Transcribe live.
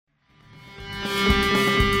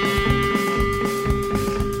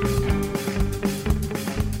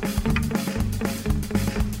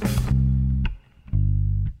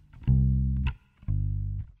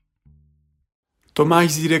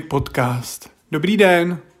Tomáš Zídek podcast. Dobrý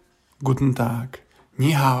den. Guten Tag.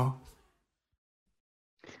 Ni hao.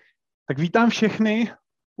 Tak vítám všechny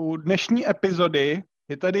u dnešní epizody.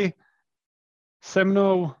 Je tady se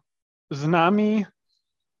mnou známý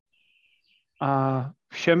a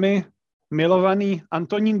všemi milovaný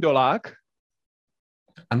Antonín Dolák.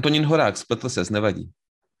 Antonín Horák, spletl ses, nevadí.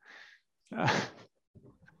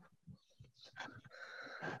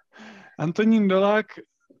 Antonín Dolák,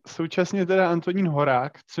 současně teda Antonín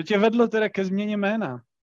Horák. Co tě vedlo teda ke změně jména?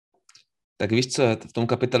 Tak víš co, v tom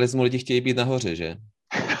kapitalismu lidi chtějí být nahoře, že?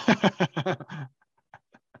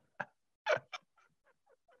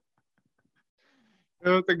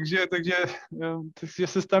 Jo, takže že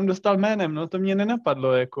jsi tam dostal jménem, no to mě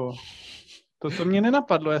nenapadlo, jako. To mě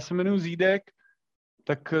nenapadlo, já se jmenuji Zídek,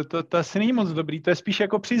 tak to asi není moc dobrý, to je spíš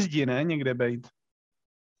jako při zdi, ne, někde bejt.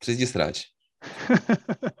 Při zdi sráč.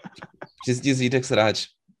 Při zdi Zídek sráč.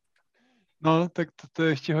 No, tak to je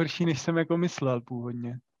ještě horší, než jsem jako myslel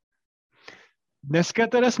původně. Dneska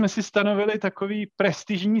teda jsme si stanovili takový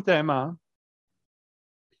prestižní téma,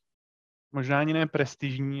 možná ani ne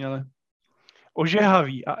prestižní, ale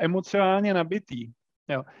ožehavý a emocionálně nabitý.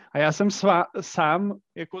 Jo. A já jsem sám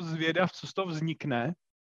jako zvědav, co z toho vznikne.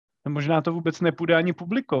 Možná to vůbec nepůjde ani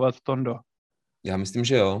publikovat, Tondo. Já myslím,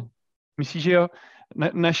 že jo. Myslíš, že jo?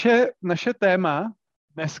 Naše téma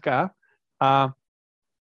dneska, a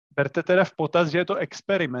berte teda v potaz, že je to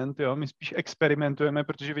experiment, jo? My spíš experimentujeme,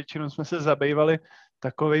 protože většinou jsme se zabývali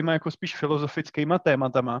takovejma jako spíš filozofickýma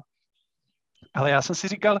tématama. Ale já jsem si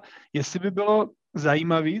říkal, jestli by bylo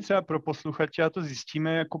zajímavý třeba pro posluchače, a to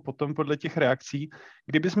zjistíme jako potom podle těch reakcí,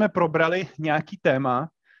 kdyby jsme probrali nějaký téma,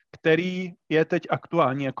 který je teď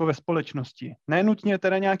aktuální jako ve společnosti. Nenutně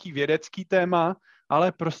teda nějaký vědecký téma,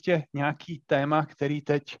 ale prostě nějaký téma, který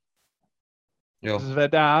teď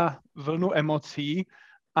zvedá vlnu emocí.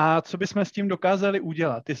 A co bychom s tím dokázali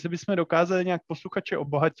udělat? Jestli bychom dokázali nějak posluchače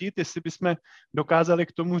obohatit, jestli bychom dokázali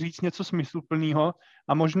k tomu říct něco smysluplného,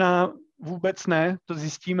 a možná vůbec ne, to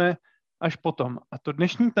zjistíme až potom. A to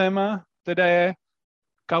dnešní téma teda je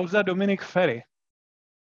kauza Dominic Ferry.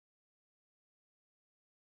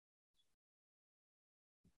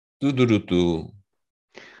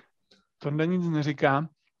 Tohle nic neříká.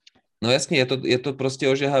 No jasně, je to prostě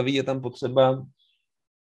ožehavý, je tam potřeba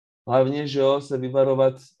hlavně, že jo, se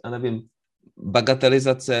vyvarovat, já nevím,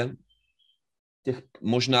 bagatelizace těch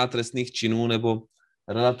možná trestných činů nebo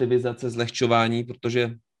relativizace, zlehčování,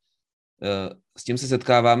 protože s tím se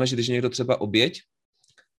setkáváme, že když někdo třeba oběť,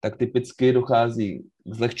 tak typicky dochází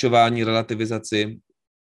k zlehčování, relativizaci,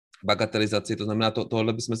 bagatelizaci, to znamená,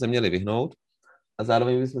 tohle bychom se měli vyhnout a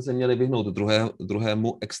zároveň bychom se měli vyhnout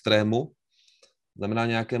druhému extrému, znamená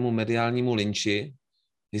nějakému mediálnímu lynči,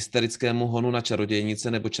 hysterickému honu na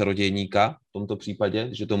čarodějnice nebo čarodějníka, v tomto případě,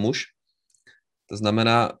 že to muž. To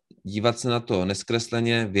znamená dívat se na to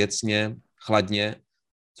neskresleně, věcně, chladně,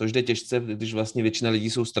 což jde těžce, když vlastně většina lidí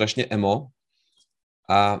jsou strašně emo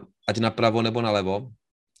a ať napravo nebo nalevo,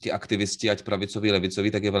 ti aktivisti, ať pravicoví,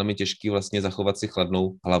 levicoví, tak je velmi těžký vlastně zachovat si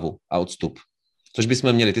chladnou hlavu a odstup. Což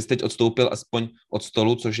bychom měli. Ty jsi teď odstoupil aspoň od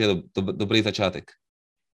stolu, což je dobrý začátek.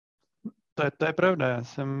 To je pravda. Já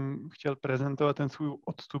jsem chtěl prezentovat ten svůj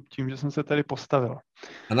odstup tím, že jsem se tady postavil.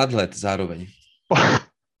 A nadhled zároveň.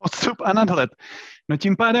 Odstup a nadhled. No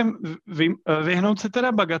tím pádem vyhnout se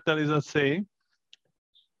teda bagatelizaci,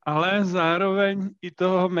 ale zároveň i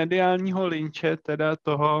toho mediálního lynče, teda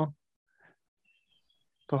toho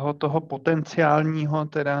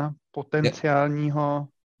potenciálního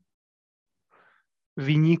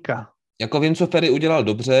viníka. Jako vím, co Ferry udělal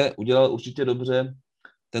dobře, udělal určitě dobře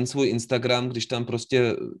ten svůj Instagram, když tam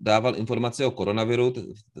prostě dával informace o koronaviru,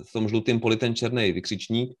 v tom žlutým politen černej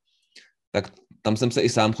vykřičník, tak tam jsem se i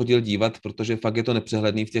sám chodil dívat, protože fakt je to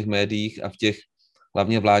nepřehledný v těch médiích a v těch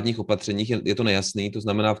hlavně vládních opatřeních je to nejasný, to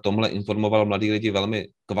znamená v tomhle informoval mladí lidi velmi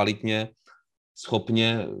kvalitně,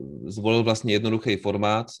 schopně, zvolil vlastně jednoduchý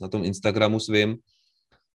formát na tom Instagramu svým,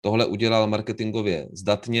 tohle udělal marketingově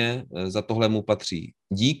zdatně, za tohle mu patří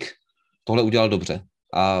dík, tohle udělal dobře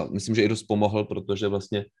a myslím, že i dost pomohl, protože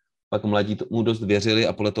vlastně pak mladí mu dost věřili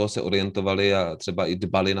a podle toho se orientovali a třeba i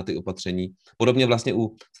dbali na ty opatření. Podobně vlastně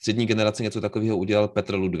u střední generace něco takového udělal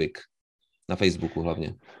Petr Ludvík na Facebooku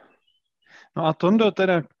hlavně. No a Tondo,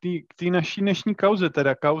 teda k té naší dnešní kauze,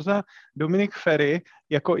 teda kauza Dominic Ferry,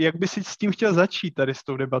 jako, jak by si s tím chtěl začít tady s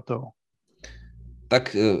tou debatou?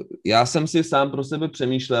 Tak já jsem si sám pro sebe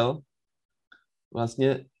přemýšlel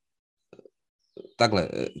vlastně takhle,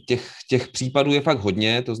 těch případů je fakt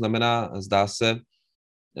hodně, to znamená,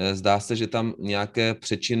 zdá se, že tam nějaké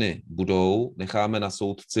přečiny budou, necháme na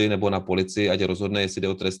soudci nebo na policii, ať rozhodne, jestli jde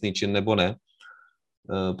o trestný čin nebo ne.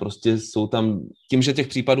 prostě jsou tam, tím, že těch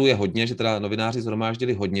případů je hodně, že teda novináři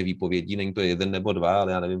shromáždili hodně výpovědí, není to 1 nebo 2,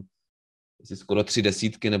 ale já nevím, jestli skoro 3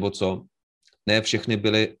 desítky nebo co. Ne všechny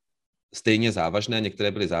byly stejně závažné,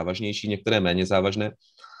 některé byly závažnější, některé méně závažné.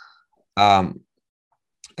 A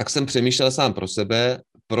tak jsem přemýšlel sám pro sebe,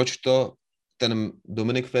 proč to ten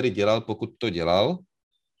Dominik Feri dělal, pokud to dělal.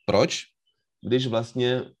 Proč? Když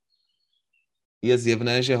vlastně je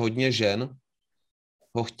zjevné, že hodně žen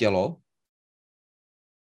ho chtělo,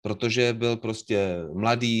 protože byl prostě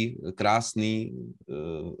mladý, krásný,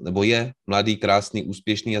 nebo je mladý, krásný,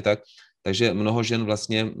 úspěšný a tak. Takže mnoho žen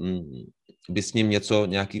vlastně by s ním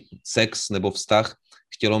nějaký sex nebo vztah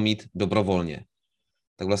chtělo mít dobrovolně.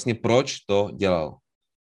 Tak vlastně proč to dělal?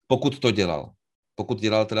 Pokud to dělal. Pokud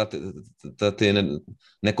dělal teda ty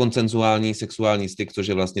nekonsenzuální sexuální styk, což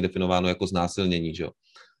je vlastně definováno jako znásilnění, že jo?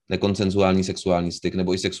 Nekonsenzuální sexuální styk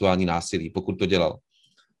nebo i sexuální násilí, pokud to dělal.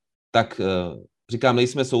 Tak říkám,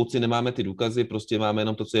 nejsme soudci, nemáme ty důkazy, prostě máme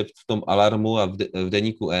jenom to, co je v tom Alarmu a v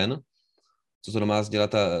deníku N, co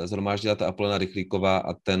zhromáždila ta Apolena Rychlíková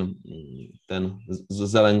a ten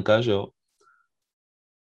Zelenka, že jo.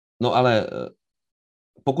 No ale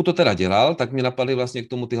pokud to teda dělal, tak mi napadly vlastně k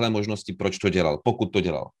tomu tyhle možnosti, proč to dělal, pokud to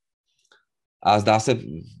dělal. A zdá se,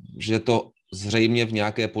 že to zřejmě v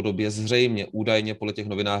nějaké podobě, údajně podle těch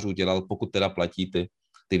novinářů dělal, pokud teda platí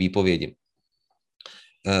ty výpovědi.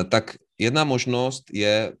 Tak jedna možnost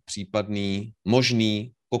je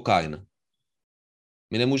možný kokain.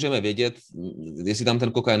 My nemůžeme vědět, jestli tam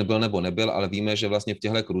ten kokain byl nebo nebyl, ale víme, že vlastně v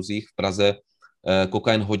těchto kruzích v Praze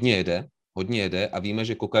kokain hodně jede a víme,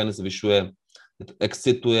 že kokain zvyšuje,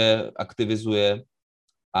 excituje, aktivizuje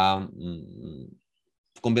a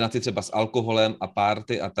v kombinaci třeba s alkoholem a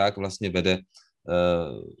party a tak vlastně vede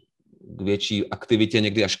k větší aktivitě,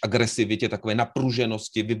 někdy až agresivitě, takové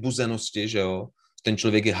napruženosti, vybuzenosti, že jo. Ten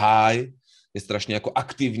člověk je high, je strašně jako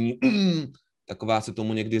aktivní, taková se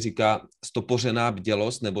tomu někdy říká stopořená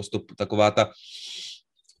bdělost, nebo taková ta,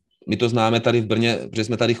 my to známe tady v Brně, protože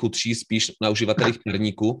jsme tady chudší spíš na uživatelích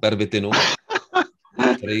pervitinu,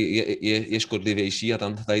 který je škodlivější a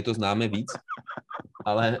tady to známe víc,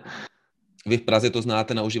 ale vy v Praze to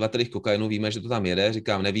znáte na uživatelích kokainu, víme, že to tam jede,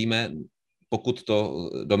 říkám, nevíme, pokud to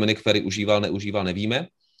Dominik Feri neužíval, nevíme,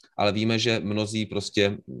 ale víme, že mnozí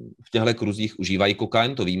prostě v těchto kruzích užívají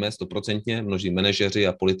kokain, to víme 100%, mnozí manažeři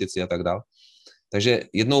a politici a tak dále. Takže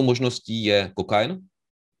jednou možností je kokain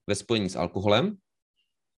ve spojení s alkoholem.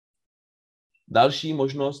 Další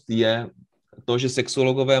možnost je to, že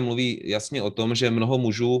sexologové mluví jasně o tom, že mnoho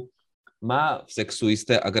mužů má v sexu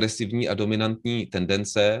jisté agresivní a dominantní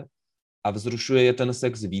tendence a vzrušuje je ten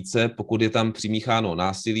sex více, pokud je tam přimícháno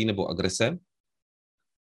násilí nebo agrese.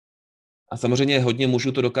 A samozřejmě hodně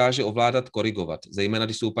mužů to dokáže ovládat, korigovat, zejména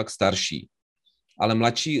když jsou pak starší. Ale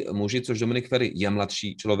mladší muži, což Dominik Feri je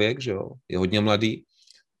mladší člověk, že jo, je hodně mladý,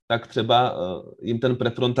 tak třeba jim ten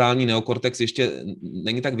prefrontální neokortex ještě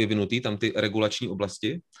není tak vyvinutý, tam ty regulační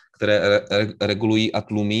oblasti, které regulují a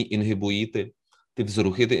tlumí, inhibují ty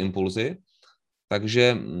vzruchy, ty impulzy.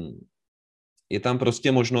 Takže je tam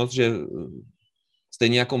prostě možnost, že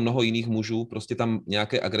stejně jako mnoho jiných mužů, prostě tam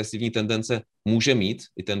nějaké agresivní tendence může mít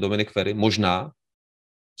i ten Dominik Feri, možná.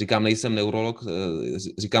 Říkám, nejsem neurolog,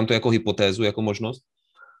 říkám to jako hypotézu, jako možnost.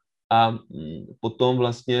 A potom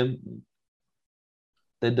vlastně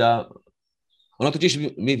teda, ono totiž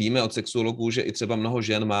my víme od sexuologů, že i třeba mnoho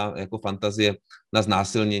žen má jako fantazie na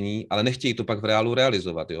znásilnění, ale nechtějí to pak v reálu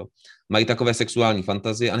realizovat, jo. Mají takové sexuální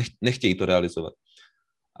fantazie a nechtějí to realizovat.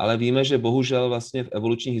 Ale víme, že bohužel vlastně v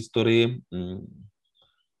evoluční historii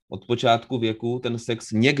od počátku věku ten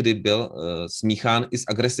sex někdy byl smíchán i s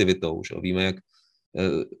agresivitou. Že? Víme, jak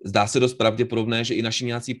zdá se dost pravděpodobné, že i naši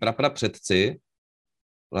nějací předci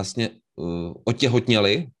vlastně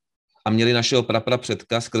otěhotněli a měli našeho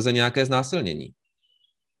předka skrze nějaké znásilnění.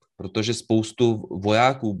 Protože spoustu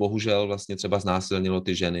vojáků bohužel vlastně třeba znásilnilo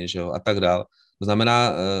ty ženy, že jo, a tak dál. To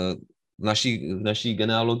znamená, v naší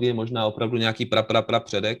genealogii možná opravdu nějaký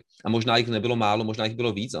předek a možná jich nebylo málo, možná jich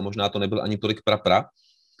bylo víc a možná to nebyl ani tolik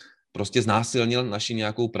prostě znásilnil naši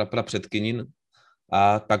nějakou předkynin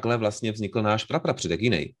a takhle vlastně vznikl náš předek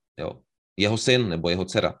jiný, jo. Jeho syn nebo jeho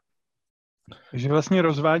dcera. Takže vlastně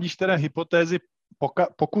rozvádíš teda hypotézy,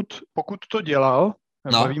 pokud to dělal,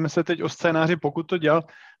 bavíme se teď o scénáři, pokud to dělal,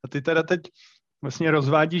 a ty teda teď vlastně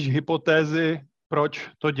rozvádíš hypotézy, proč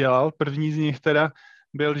to dělal. První z nich teda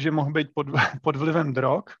byl, že mohl být pod vlivem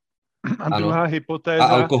drog. A ano. Druhá hypotéza... A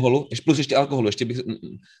alkoholu, plus ještě alkoholu. Ještě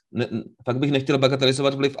fakt bych nechtěl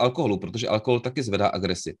bagatelizovat vliv alkoholu, protože alkohol taky zvedá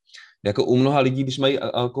agresi. Jako u mnoha lidí, když mají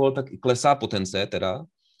alkohol, tak klesá potence teda,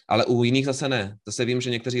 ale u jiných zase ne. Zase vím, že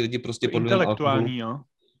někteří lidi prostě pod vlivem alkoholu... Jo?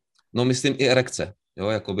 No myslím i erekce, jo,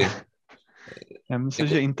 jakoby. Já myslím,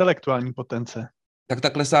 Jako, že intelektuální potence. tak ta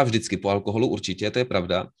klesá vždycky, po alkoholu určitě, to je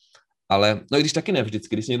pravda. Ale, no i když taky ne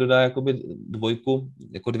vždycky, když si někdo dá jakoby 2,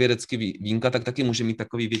 jako 2 decky vínka, tak taky může mít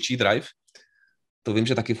takový větší drive. To vím,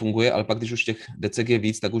 že taky funguje, ale pak, když už těch decek je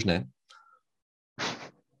víc, tak už ne.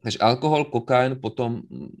 Takže alkohol, kokain, potom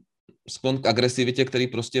sklon k agresivitě, který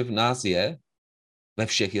prostě v nás je, ve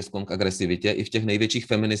všech je sklon k agresivitě, i v těch největších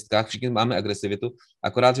feministkách, všichni máme agresivitu,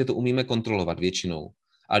 akorát, že to umíme kontrolovat většinou.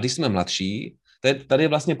 A když jsme mladší, tady je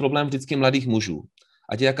vlastně problém vždycky mladých mužů.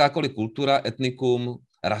 Ať je jakákoliv kultura, etnikum,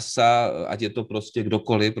 rasa, ať je to prostě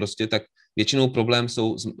kdokoliv, prostě, tak většinou problém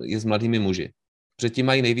je s mladými muži. Protože ti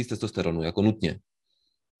mají nejvíc testosteronu, jako nutně.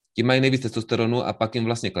 Ti mají nejvíc testosteronu a pak jim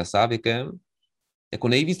vlastně klesá věkem. Jako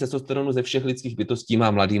nejvíc testosteronu ze všech lidských bytostí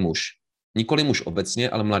má mladý muž. Nikoli muž obecně,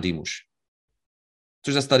 ale mladý muž.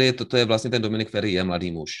 Což zase tady to je vlastně ten Dominik Ferry, je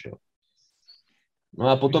mladý muž. Jo. No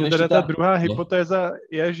a potom ještě ta druhá hypotéza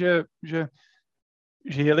je, že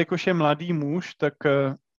jelikož je mladý muž, tak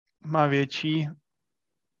má větší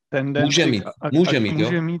tendenci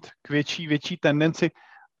může mít k větší tendenci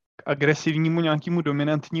k agresivnímu nějakému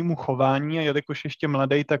dominantnímu chování a jelikož ještě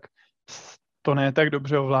mladý, tak to ne tak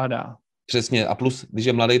dobře ovládá. Přesně. A plus, když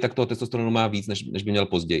je mladý, tak toho testosteronu má víc, než by měl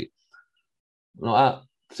později. No a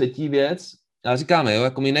třetí věc, a říkáme, jo,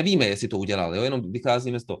 jako my nevíme, jestli to udělal, jo, jenom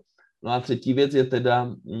vycházíme z toho. No a třetí věc je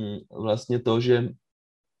teda vlastně to, že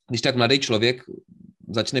když tak mladý člověk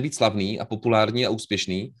začne být slavný a populární a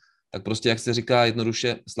úspěšný, tak prostě, jak se říká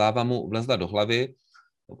jednoduše, sláva mu vlezla do hlavy,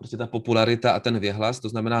 prostě ta popularita a ten věhlas, to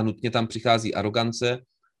znamená nutně tam přichází arogance,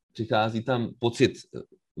 přichází tam pocit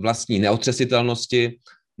vlastní neotřesitelnosti,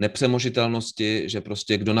 nepřemožitelnosti, že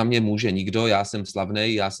prostě kdo na mě může, nikdo, já jsem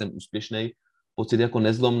slavnej, já jsem úspěšnej, pocit jako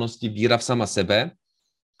nezlomnosti, víra v sama sebe,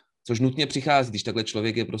 což nutně přichází, když takhle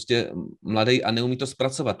člověk je prostě mladý a neumí to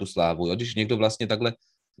zpracovat, tu slávu. Jo? Když někdo vlastně takhle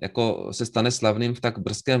jako se stane slavným v tak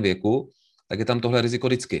brzkém věku, tak je tam tohle riziko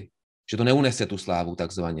vždycky, že to neunese tu slávu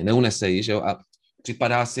takzvaně, neunese ji, že jo, a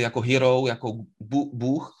připadá si jako hero, jako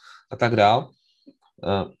bůh a tak dál.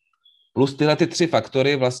 Plus tyhle 3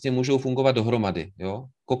 faktory vlastně můžou fungovat dohromady. Jo?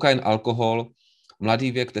 Kokain, alkohol,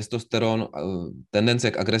 mladý věk, testosteron,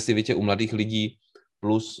 tendence k agresivitě u mladých lidí,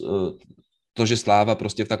 plus to, že sláva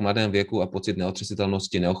prostě v tak mladém věku a pocit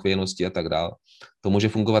neotřesitelnosti, neochvějnosti a tak dále. To může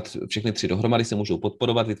fungovat, všechny 3 dohromady se můžou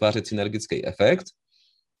podporovat, vytvářet synergický efekt.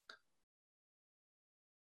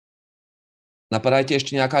 Napadá tě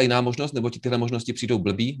ještě nějaká jiná možnost, nebo ti tyhle možnosti přijdou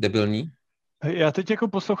blbý, debilní? Já teď jako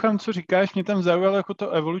poslouchám, co říkáš, mě tam zaujalo jako to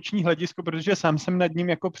evoluční hledisko, protože sám jsem nad ním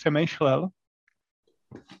jako přemýšlel.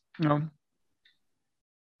 No.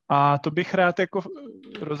 A to bych rád jako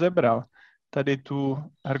rozebral, tady tu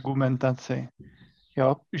argumentaci.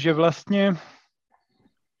 Jo, že vlastně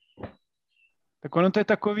tak ono to je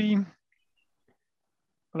takový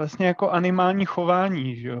vlastně jako animální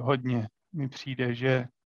chování, že jo, hodně mi přijde, že...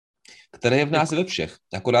 Které je v nás ve všech.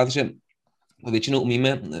 Akorát, že většinou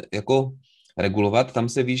umíme jako regulovat, tam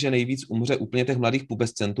se ví, že nejvíc umře úplně těch mladých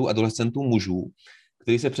pubescentů, adolescentů mužů,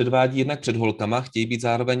 kteří se předvádí jednak před holkama, chtějí být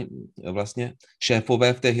zároveň vlastně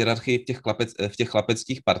šéfové v té hierarchii v těch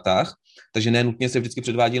chlapeckých partách, takže ne nutně se vždycky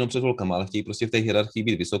předvádí jenom před holkama, ale chtějí prostě v té hierarchii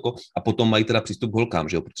být vysoko a potom mají teda přístup k holkám,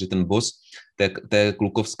 že jo? Protože ten boss té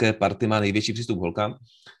klukovské party má největší přístup k holkám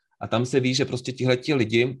a tam se ví, že prostě tihleti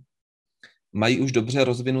lidi mají už dobře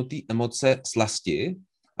rozvinutý emoce slasti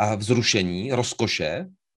a vzrušení, rozkoše,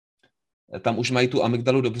 tam už mají tu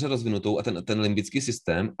amygdalu dobře rozvinutou a ten limbický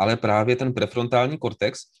systém, ale právě ten prefrontální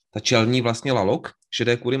kortex, ta čelní vlastně lalok,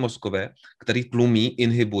 šedé kůry mozkové, který tlumí,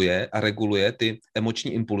 inhibuje a reguluje ty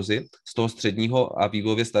emoční impulzy z toho středního a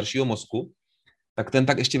vývojově staršího mozku, tak ten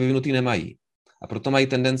tak ještě vyvinutý nemají. A proto mají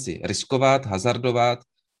tendenci riskovat, hazardovat,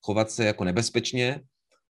 chovat se jako nebezpečně,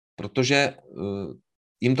 protože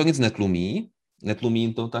jim to nic netlumí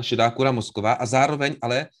jim to ta šedá kůra mozková a zároveň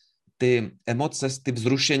ale ty emoce, ty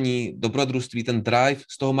vzrušení, dobrodružství, ten drive,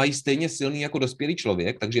 z toho mají stejně silný jako dospělý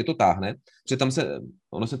člověk, takže je to táhne, protože tam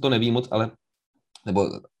ono se to neví moc, ale nebo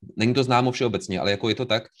není to známo všeobecně, ale jako je to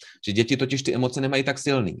tak, že děti totiž ty emoce nemají tak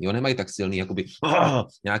silný, jo, nemají tak silný, jakoby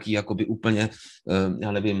nějaký jakoby úplně,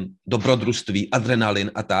 já nevím, dobrodružství,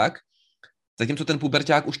 adrenalin a tak, zatímco ten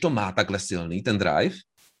puberťák už to má takhle silný, ten drive,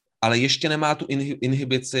 ale ještě nemá tu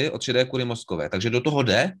inhibici od šedé kůry mozkové, takže do toho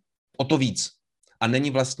jde o to víc a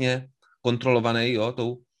není vlastně kontrolovaný, jo,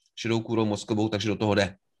 tou šedou kůrou mozkovou, takže do toho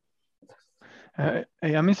jde.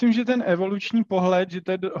 Já myslím, že ten evoluční pohled, že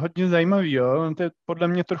to je hodně zajímavý, jo? To je podle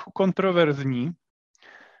mě trochu kontroverzní,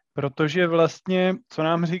 protože vlastně, co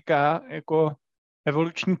nám říká jako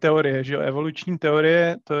evoluční teorie, že jo? Evoluční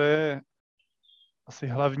teorie, to je asi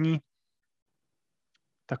hlavní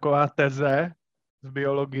taková teze v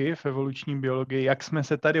biologii, v evoluční biologii, jak jsme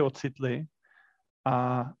se tady ocitli.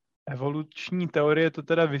 A evoluční teorie to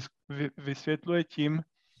teda vysvětluje tím,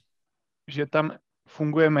 že tam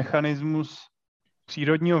funguje mechanismus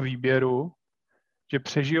přírodního výběru, že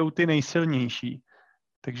přežijou ty nejsilnější.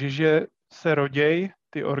 Takže že se roděj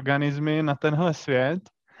ty organismy na tenhle svět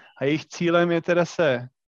a jejich cílem je teda se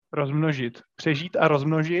rozmnožit, přežít a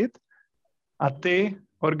rozmnožit a ty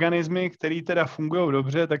organismy, které teda fungují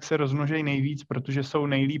dobře, tak se rozmnožejí nejvíc, protože jsou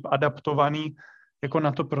nejlíp adaptovaný jako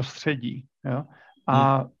na to prostředí. Jo?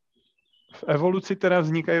 A v evoluci teda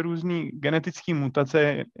vznikají různý genetické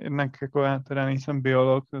mutace, jednak jako já teda nejsem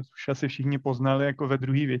biolog, to už asi všichni poznali jako ve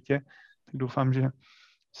druhé větě, tak doufám, že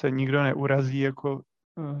se nikdo neurazí jako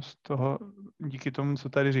z toho, díky tomu, co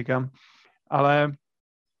tady říkám. Ale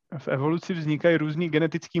v evoluci vznikají různý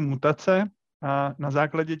genetické mutace a na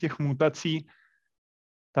základě těch mutací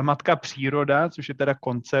ta matka příroda, což je teda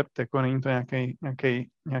koncept, jako není to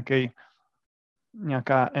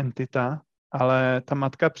nějaká entita, ale ta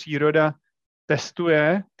matka příroda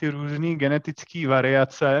testuje ty různé genetické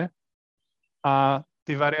variace a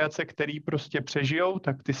ty variace, které prostě přežijou,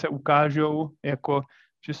 tak ty se ukážou jako,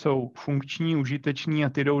 že jsou funkční, užiteční a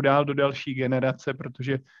ty jdou dál do další generace,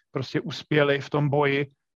 protože prostě uspěli v tom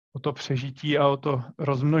boji o to přežití a o to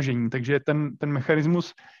rozmnožení. Takže ten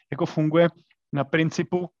mechanismus jako funguje na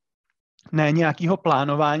principu ne nějakého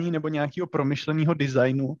plánování nebo nějakého promyšleného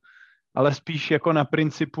designu, ale spíš jako na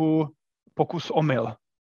principu pokus-omyl.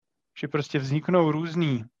 Že prostě vzniknou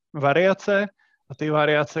různé variace a ty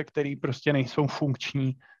variace, které prostě nejsou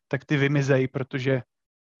funkční, tak ty vymizejí, protože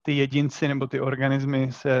ty jedinci nebo ty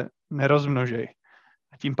organismy se nerozmnožejí.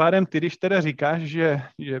 A tím pádem ty, když teda říkáš,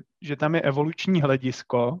 že tam je evoluční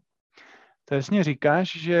hledisko, to jasně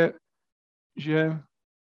říkáš, že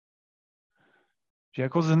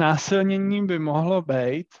jako znásilnění by mohlo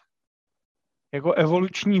být jako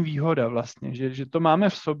evoluční výhoda vlastně, že to máme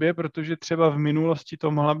v sobě, protože třeba v minulosti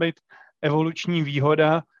to mohla být evoluční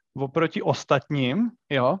výhoda oproti ostatním,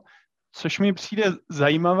 jo, což mi přijde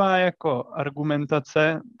zajímavá jako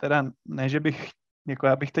argumentace, teda ne, že bych, jako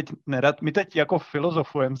já bych teď nerad, my teď jako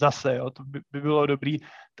filozofujeme zase, jo, to by bylo dobrý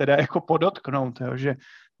teda jako podotknout, jo, že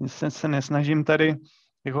se nesnažím tady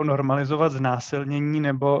jako normalizovat znásilnění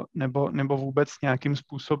nebo vůbec nějakým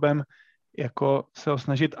způsobem jako se ho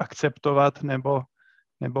snažit akceptovat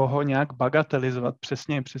nebo ho nějak bagatelizovat.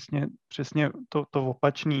 Přesně to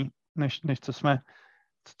opačný, než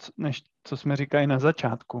co jsme říkali na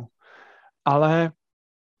začátku. Ale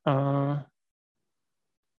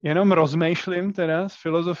jenom rozmýšlím teda z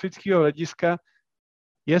filozofického hlediska,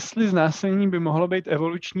 jestli znásilnění by mohlo být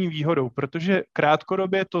evoluční výhodou, protože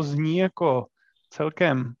krátkodobě to zní jako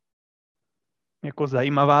celkem jako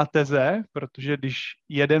zajímavá teze, protože když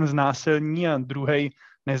jeden znásilní a druhej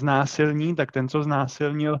neznásilní, tak ten, co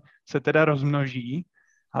znásilnil, se teda rozmnoží.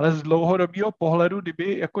 Ale z dlouhodobého pohledu,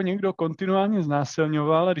 kdyby jako někdo kontinuálně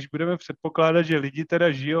znásilňoval, a když budeme předpokládat, že lidi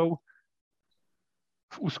teda žijou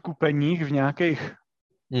v uskupeních, v nějakých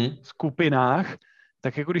skupinách,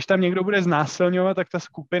 tak jako když tam někdo bude znásilňovat, tak ta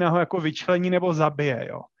skupina ho jako vyčlení nebo zabije,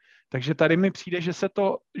 jo. Takže tady mi přijde,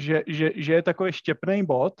 že je takový štěpný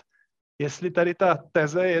bod, jestli tady ta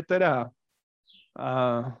teze je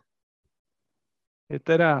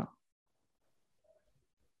teda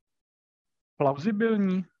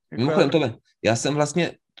plauzibilní. Mimochodem, já jsem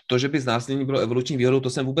vlastně to, že by znásilnění bylo evoluční výhodou, to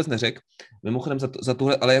jsem vůbec neřekl. Mimochodem za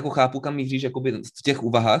tuhle, ale jako chápu, kam míříš, jakoby v těch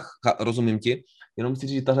úvahách, rozumím ti, jenom chci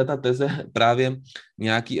říct, že tahle ta teze právě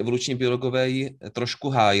nějaký evoluční biologové ji trošku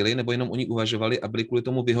hájili, nebo jenom oni uvažovali a byli kvůli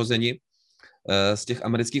tomu vyhozeni z těch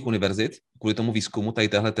amerických univerzit, kvůli tomu výzkumu tady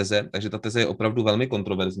téhle teze, takže ta teze je opravdu velmi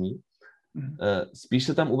kontroverzní. Spíš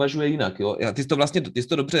se tam uvažuje jinak, jo. Ty jsi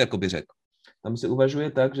to dobře jakoby řekl. Tam se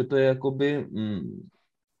uvažuje tak, že to je jakoby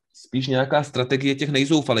spíš nějaká strategie těch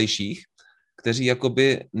nejzoufalejších, kteří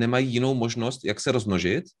jakoby nemají jinou možnost, jak se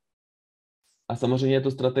rozmnožit. A samozřejmě je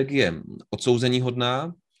to strategie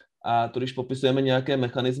odsouzeníhodná a to, když popisujeme nějaké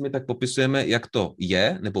mechanismy, tak popisujeme, jak to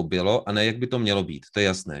je nebo bylo a ne, jak by to mělo být. To je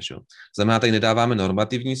jasné, že? Znamená, tady nedáváme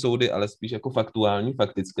normativní soudy, ale spíš jako faktuální,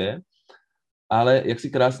 faktické. Ale jak si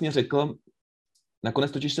krásně řekl,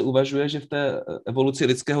 nakonec totiž se uvažuje, že v té evoluci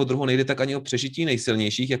lidského druhu nejde tak ani o přežití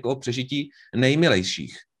nejsilnějších, jako o přežití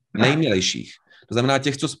nejmilejších. To znamená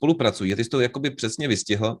těch, co spolupracují. Ty jsi to jakoby přesně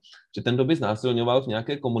vystihl, že ten, kdo by znásilňoval v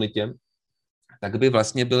nějaké komunitě, tak by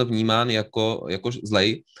vlastně byl vnímán jako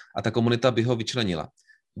zlej a ta komunita by ho vyčlenila.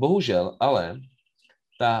 Bohužel, ale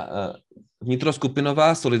ta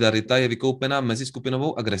vnitroskupinová solidarita je vykoupená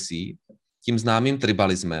meziskupinovou agresí, tím známým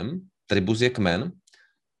tribalismem, tribus je kmen,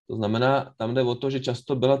 To znamená, tam jde o to, že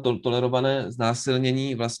často byla tolerované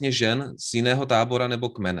znásilnění vlastně žen z jiného tábora nebo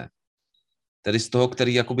kmene. Tedy z toho,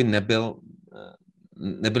 který jakoby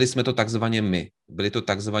nebyli jsme to takzvaně my, byli to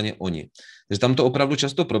takzvaně oni. Takže tam to opravdu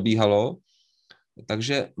často probíhalo,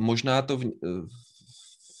 takže možná to v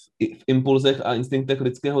impulzech a instinktech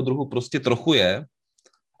lidského druhu prostě trochu je,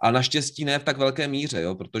 a naštěstí ne v tak velké míře,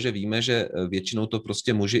 jo, protože víme, že většinou to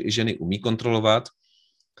prostě muži i ženy umí kontrolovat,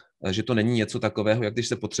 že to není něco takového, jak když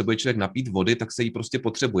se potřebuje člověk napít vody, tak se jí prostě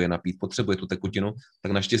potřebuje napít, potřebuje tu tekutinu,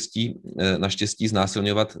 tak naštěstí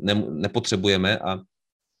znásilňovat nepotřebujeme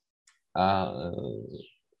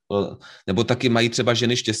nebo taky mají třeba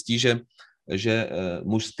ženy štěstí, že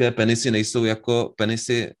mužské penisy nejsou jako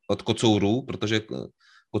penisy od kocourů, protože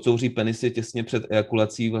kocouří penisy těsně před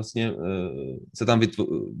ejakulací vlastně se tam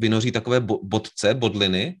vynoří takové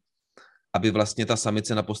bodliny, aby vlastně ta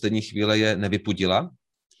samice na poslední chvíli je nevypudila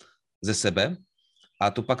ze sebe,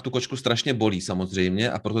 a to pak tu kočku strašně bolí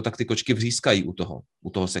samozřejmě, a proto tak ty kočky vřískají u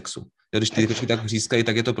toho sexu. Když ty kočky tak vřískají,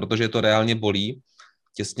 tak je to proto, že to reálně bolí.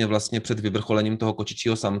 Těsně vlastně před vyvrcholením toho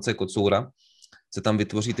kočičího samce, kocoura, se tam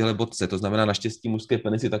vytvoří tyhle bodce. To znamená, naštěstí mužské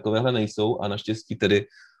penisy takovéhle nejsou, a naštěstí tedy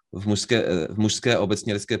v mužské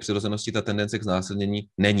obecně lidské přirozenosti ta tendence k znásilnění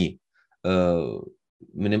není.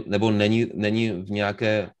 Nebo není v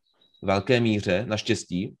nějaké velké míře,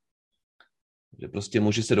 naštěstí, že prostě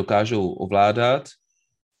muži se dokážou ovládat,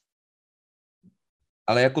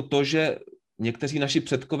 ale jako to, že někteří naši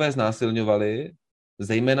předkové znásilňovali,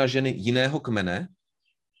 zejména ženy jiného kmene,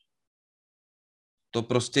 to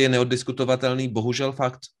prostě je neoddiskutovatelný, bohužel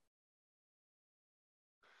fakt.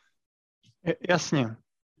 Jasně.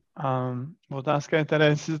 A otázka je teda,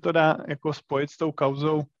 jestli se to dá jako spojit s tou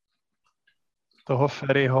kauzou toho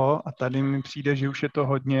Feriho, a tady mi přijde, že už je to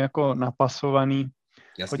hodně jako napasovaný,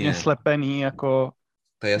 Jasně. hodně slepený jako,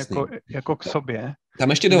 to je jako k sobě. Tam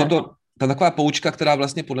ještě jde o to, ta taková poučka, která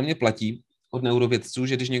vlastně podle mě platí od neurovědců,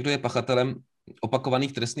 že když někdo je pachatelem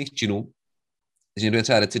opakovaných trestných činů, že někdo je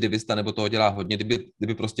třeba recidivista nebo toho dělá hodně,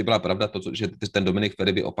 kdyby prostě byla pravda to, že ten Dominik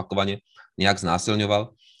Feri by opakovaně nějak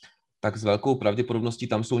znásilňoval, tak s velkou pravděpodobností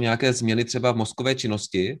tam jsou nějaké změny třeba v mozkové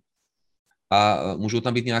činnosti a můžou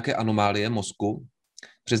tam být nějaké anomálie mozku.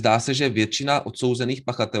 Zdá se, že většina odsouzených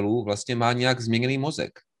pachatelů vlastně má nějak změněný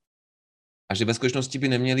mozek. A že ve skutečnosti by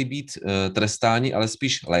neměli být trestáni, ale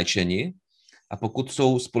spíš léčeni. A pokud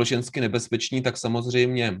jsou společensky nebezpeční, tak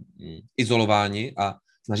samozřejmě izolováni a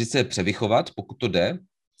snažit se je převychovat, pokud to jde,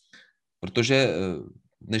 protože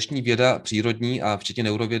dnešní věda přírodní a včetně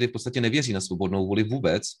neurovědy v podstatě nevěří na svobodnou vůli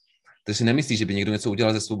vůbec. To si nemyslí, že by někdo něco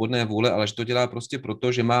udělal ze svobodné vůle, ale že to dělá prostě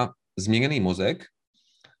proto, že má změněný mozek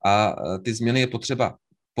a ty změny je potřeba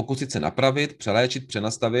pokusit se napravit, přeléčit,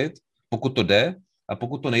 přenastavit, pokud to jde, a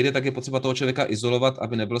pokud to nejde, tak je potřeba toho člověka izolovat,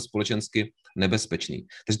 aby nebyl společensky nebezpečný.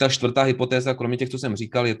 Takže ta čtvrtá hypotéza, kromě těch, co jsem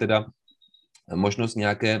říkal, je teda možnost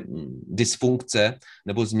nějaké dysfunkce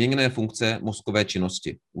nebo změněné funkce mozkové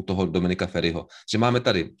činnosti u toho Dominika Feriho. Že máme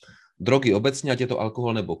tady drogy obecně, ať je to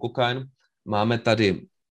alkohol nebo kokain, máme tady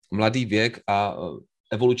mladý věk a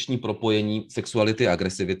evoluční propojení sexuality a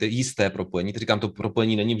agresivity, jisté propojení, říkám, to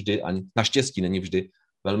propojení není vždy, ani naštěstí není vždy.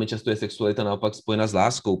 Velmi často je sexualita naopak spojena s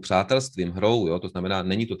láskou, přátelstvím, hrou, jo? To znamená,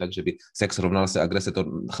 není to tak, že by sex rovnal se agrese, to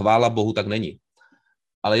chvála Bohu tak není.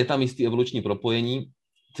 Ale je tam jistý evoluční propojení.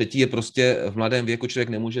 Třetí je prostě v mladém věku člověk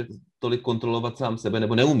nemůže tolik kontrolovat sám sebe,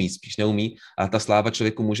 nebo spíš neumí, a ta sláva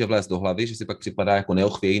člověku může vlézt do hlavy, že si pak připadá jako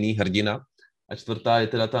neochvějný hrdina. A čtvrtá je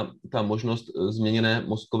teda ta možnost změněné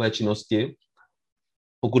mozkové činnosti,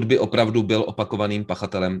 pokud by opravdu byl opakovaným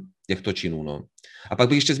pachatelem těchto činů. No. A pak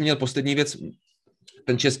bych ještě zmínil poslední věc,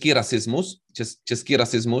 ten český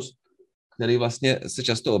rasismus, který vlastně se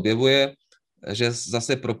často objevuje, že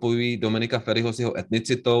zase propojují Dominika Feriho s jeho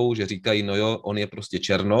etnicitou, že říkají, no jo, on je prostě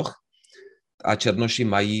černoch a černoši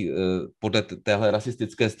mají podle téhle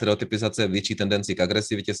rasistické stereotypizace větší tendenci k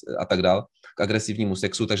agresivitě a tak dál, k agresivnímu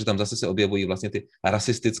sexu, takže tam zase se objevují vlastně ty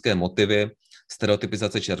rasistické motivy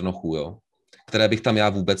stereotypizace černochů, jo, které bych tam já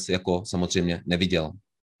vůbec jako samozřejmě neviděl.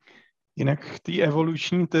 Jinak v té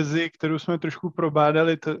evoluční tezi, kterou jsme trošku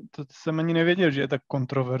probádali, to jsem ani nevěděl, že je tak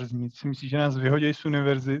kontroverzní. Si myslíš, že nás vyhodí z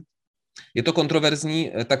univerzit? Je to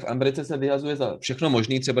kontroverzní, tak v Americe se vyhazuje za všechno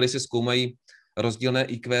možné, třeba když se zkoumají rozdílné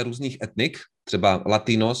IQ různých etnik, třeba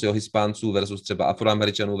Latinos, jo, Hispánců versus třeba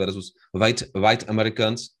Afroameričanů versus white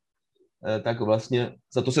Americans, tak vlastně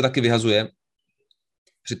za to se taky vyhazuje.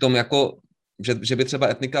 Přitom jako, že by třeba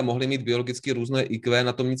etnika mohly mít biologicky různé IQ,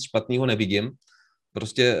 na tom nic špatného nevidím.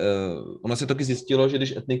 Prostě ono se taky zjistilo, že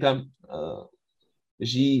když etnika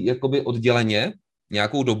žijí jakoby odděleně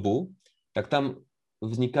nějakou dobu, tak tam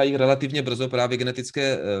vznikají relativně brzo právě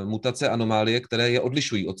genetické mutace, anomálie, které je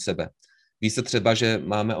odlišují od sebe. Ví se třeba, že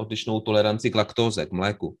máme odlišnou toleranci k laktóze, k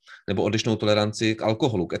mléku, nebo odlišnou toleranci k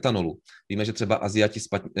alkoholu, k etanolu. Víme, že třeba Aziati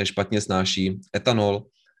špatně snáší etanol,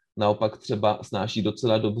 naopak třeba snáší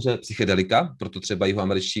docela dobře psychedelika, proto třeba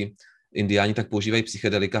jihoameričtí indiáni tak používají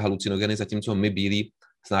psychedelika, halucinogeny, zatímco my bílí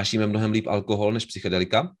snášíme mnohem líp alkohol než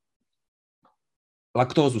psychedelika.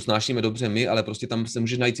 Laktózu snášíme dobře my, ale prostě tam se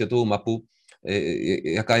můžeš najít světovou mapu,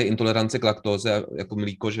 jaká je intolerance k laktóze, jako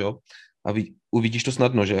mlíko, že jo? A uvidíš to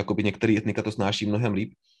snadno, že jakoby některé etnika to snáší mnohem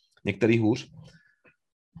líp, některý hůř.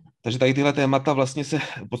 Takže tady tyhle témata vlastně se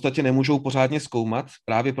v podstatě nemůžou pořádně zkoumat,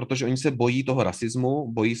 právě protože oni se bojí toho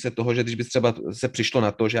rasismu, bojí se toho, že když by třeba se přišlo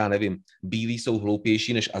na to, že já nevím, bílí jsou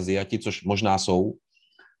hloupější než Aziati, což možná jsou,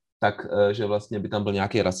 tak že vlastně by tam byl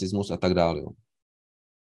nějaký rasismus a tak dále. Jo.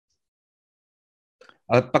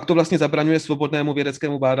 Ale pak to vlastně zabraňuje svobodnému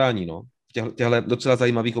vědeckému bádání, no, v těchto docela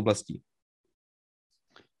zajímavých oblastí.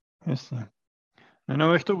 Jasně.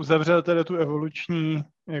 No, bych to uzavřel teda tu evoluční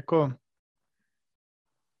jako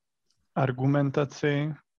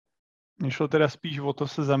argumentaci. Mně šlo teda spíš o to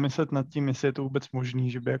se zamyslet nad tím, jestli je to vůbec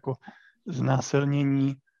možný, že by jako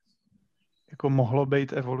znásilnění jako mohlo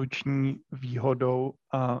být evoluční výhodou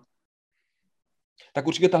a... Tak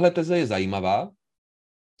určitě tahle teze je zajímavá.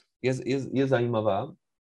 Je zajímavá.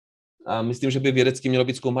 A myslím, že by vědecky mělo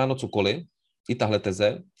být zkoumáno cokoliv, i tahle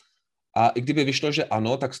teze. A i kdyby vyšlo, že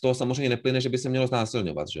ano, tak z toho samozřejmě neplyne, že by se mělo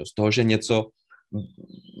znásilňovat. Že jo? Z toho, že něco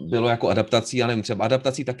bylo jako adaptací, já nevím, třeba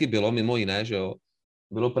adaptací taky bylo, mimo jiné, že jo.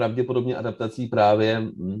 Bylo pravděpodobně adaptací právě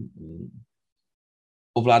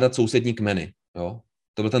ovládat sousední kmeny, jo.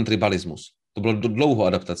 To byl ten tribalismus. To bylo dlouho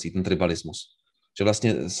adaptací, ten tribalismus. Že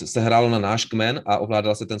vlastně se hrálo na náš kmen a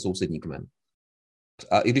ovládal se ten sousední kmen.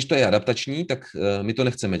 A i když to je adaptační, tak my to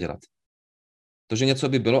nechceme dělat. To, že něco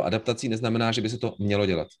by bylo adaptací, neznamená, že by se to mělo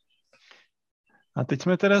dělat. A teď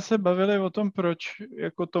jsme teda se bavili o tom, proč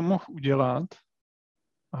jako to mohl udělat.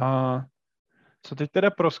 A co teď teda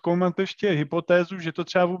prozkoumat ještě hypotézu, že to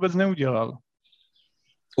třeba vůbec neudělal?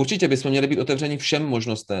 Určitě bychom měli být otevřeni všem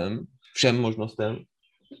možnostem.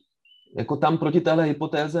 Jako tam proti téhle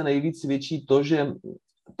hypotéze nejvíc svědčí to, že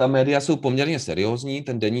ta média jsou poměrně seriózní,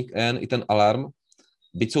 ten Deník N i ten Alarm,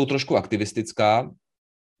 byť jsou trošku aktivistická.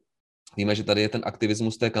 Víme, že tady je ten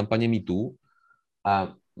aktivismus té kampaně MeToo,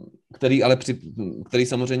 a který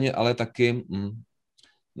samozřejmě ale taky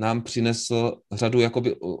nám přinesl řadu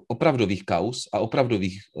jakoby opravdových kauz a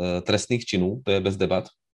opravdových trestných činů, to je bez debat.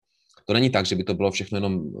 To není tak, že by to bylo všechno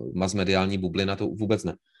jenom masmediální bublina, to vůbec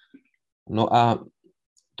ne. No a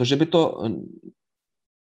to, že by to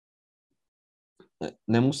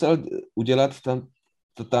nemusel udělat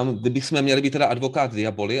tam, kdybychom měli být teda advokát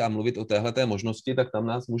diaboli a mluvit o téhleté možnosti, tak tam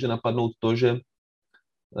nás může napadnout to, že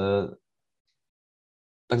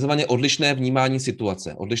takzvaně odlišné vnímání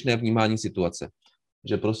situace.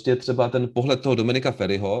 Že prostě třeba ten pohled toho Dominika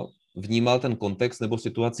Ferryho vnímal ten kontext nebo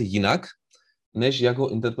situaci jinak, než jak ho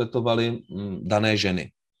interpretovali dané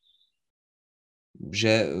ženy.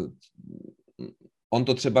 Že on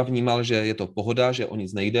to třeba vnímal, že je to pohoda, že o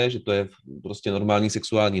nic nejde, že to je prostě normální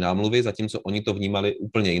sexuální námluvy, zatímco oni to vnímali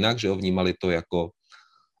úplně jinak, že ho vnímali to jako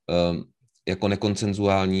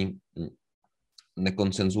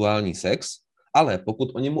nekonsenzuální sex. Ale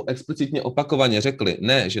pokud oni mu explicitně opakovaně řekli,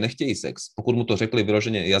 ne, že nechtějí sex, pokud mu to řekli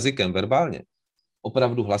vyloženě jazykem, verbálně,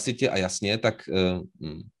 opravdu hlasitě a jasně, tak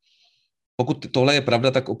pokud tohle je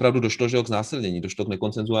pravda, tak opravdu došlo, že k znásilnění, došlo k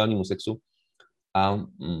nekonsenzuálnímu sexu. A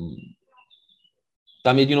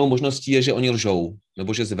tam jedinou možností je, že oni lžou,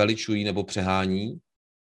 nebo že zveličují, nebo přehání.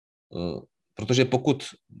 Protože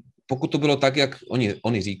pokud to bylo tak, jak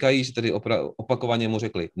oni říkají, že tedy opakovaně mu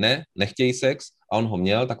řekli ne, nechtějí sex, a on ho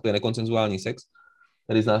měl, tak to je nekonsenzuální sex,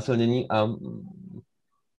 tedy znásilnění. A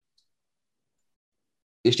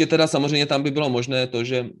ještě teda samozřejmě tam by bylo možné to,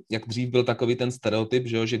 že jak dřív byl takový ten stereotyp,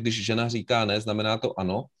 že když žena říká ne, znamená to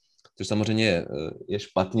ano, což samozřejmě je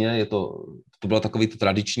špatně, to bylo takový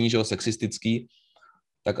tradiční, že sexistický,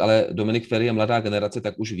 tak ale Dominik Ferry je mladá generace,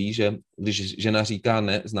 tak už ví, že když žena říká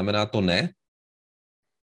ne, znamená to ne.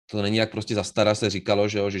 To není jak prostě za stara se říkalo,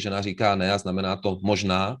 že žena říká ne a znamená to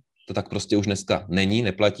možná. To tak prostě už dneska není,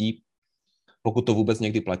 neplatí. Pokud to vůbec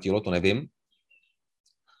někdy platilo, to nevím.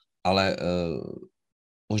 Ale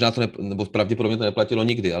možná to nebo pravděpodobně to neplatilo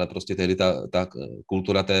nikdy, ale prostě tehdy ta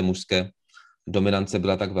kultura té mužské dominance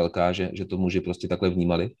byla tak velká, že to muži prostě takhle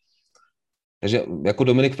vnímali. Takže jako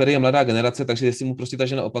Dominik Ferry je mladá generace, takže jestli mu prostě ta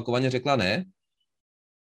žena opakovaně řekla ne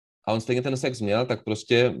a on stejně ten sex měl, tak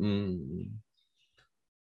prostě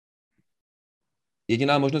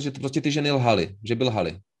jediná možnost, že to prostě ty ženy lhaly, že by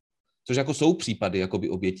lhaly. Což jako jsou případy jakoby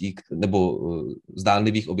obětí, nebo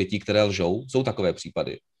zdánlivých obětí, které lžou. Jsou takové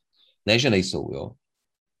případy. Ne, že nejsou, jo.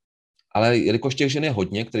 Ale jelikož těch žen je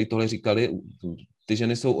hodně, kteří tohle říkali, ty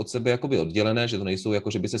ženy jsou od sebe jakoby oddělené, že to nejsou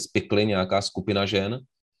jako, že by se spikly nějaká skupina žen,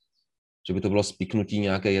 že by to bylo spiknutí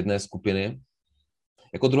nějaké jedné skupiny.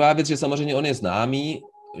 Jako druhá věc, že samozřejmě on je známý,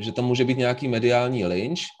 že tam může být nějaký mediální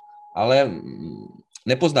lynč, ale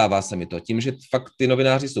nepozdává se mi to. Tím, že fakt ty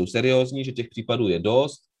novináři jsou seriózní, že těch případů je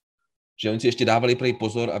dost, že oni si ještě dávali prej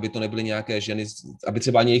pozor, aby to nebyly nějaké ženy, aby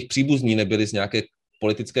třeba ani jejich příbuzní nebyli z nějaké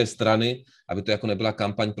politické strany, aby to jako nebyla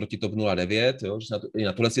kampaň proti TOP 09, jo? Že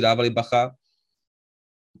na tohle si dávali bacha.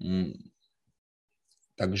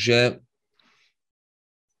 Takže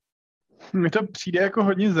mi to přijde jako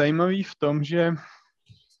hodně zajímavý v tom, že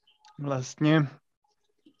vlastně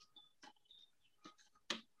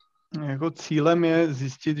jako cílem je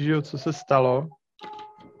zjistit, že jo, co se stalo.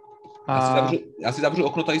 Já si zavřu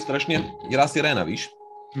okno, tady strašně dělá siréna, víš?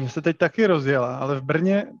 Mně se teď taky rozjela, ale v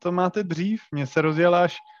Brně to máte dřív. Mně se rozjela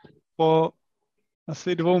až po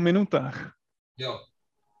asi 2 minutách. Jo.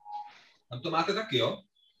 Tam to máte taky, jo?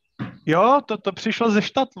 Jo, to přišlo ze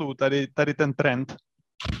štatlů, tady ten trend.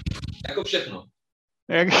 Jako všechno.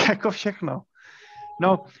 Jako všechno.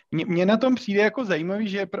 No, mně na tom přijde jako zajímavý,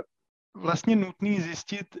 že je vlastně nutný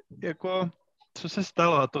zjistit, jako, co se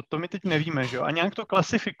stalo. A to my teď nevíme, že jo? A nějak to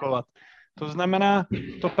klasifikovat. To znamená,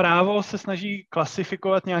 to právo se snaží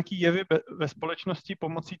klasifikovat nějaký jevy ve společnosti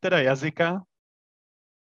pomocí teda jazyka,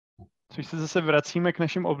 což se zase vracíme k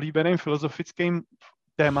našim oblíbeným filozofickým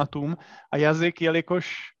tématům. A jazyk,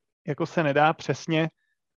 jelikož jako se nedá přesně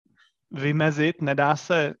vymezit, nedá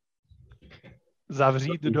se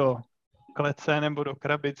zavřít do klece nebo do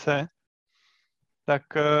krabice, tak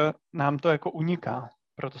nám to jako uniká.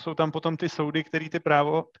 Proto jsou tam potom ty soudy,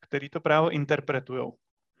 který to právo interpretujou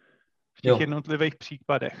v těch jednotlivých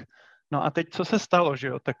případech. No a teď, co se stalo, že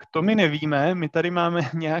jo? Tak to my nevíme, my tady máme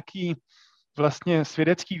nějaký vlastně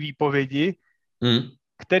svědecký výpovědi,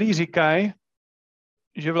 který říkají,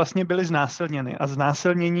 že vlastně byly znásilněny. A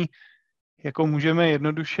znásilnění jako můžeme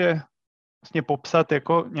jednoduše vlastně popsat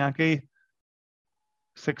jako nějaký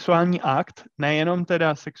sexuální akt, nejenom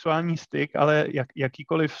teda sexuální styk, ale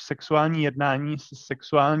jakýkoliv sexuální jednání s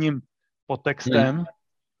sexuálním podtextem,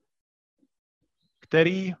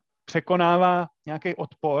 který překonává nějaký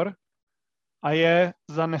odpor a je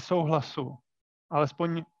za nesouhlasu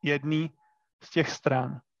alespoň jedný z těch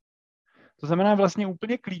stran. To znamená vlastně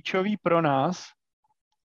úplně klíčový pro nás,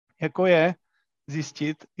 jako je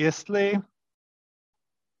zjistit, jestli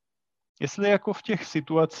jako v těch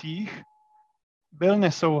situacích byl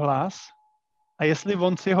nesouhlas a jestli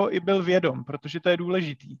on si ho i byl vědom, protože to je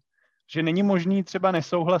důležitý. Že není možný třeba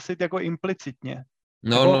nesouhlasit jako implicitně.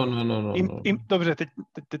 No. Dobře,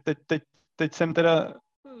 teď jsem teda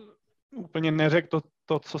úplně neřekl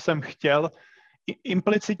to, co jsem chtěl.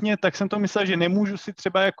 Implicitně, tak jsem to myslel, že nemůžu si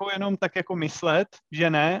třeba jako jenom tak jako myslet, že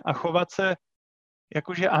ne a chovat se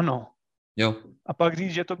jako, že ano. Jo. A pak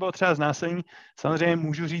říct, že to bylo třeba znásilnění. Samozřejmě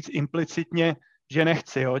můžu říct implicitně, že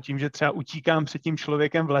nechci, jo, tím, že třeba utíkám před tím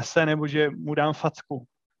člověkem v lese nebo že mu dám facku.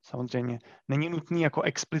 Samozřejmě. Není nutný jako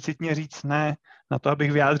explicitně říct ne na to,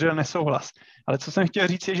 abych vyjádřil nesouhlas. Ale co jsem chtěl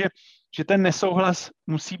říct je, že ten nesouhlas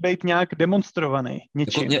musí být nějak demonstrovaný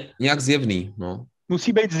něčím. Jako nějak zjevný, no.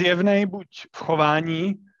 Musí být zjevný buď v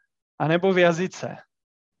chování, anebo v jazyce.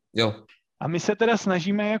 Jo. A my se teda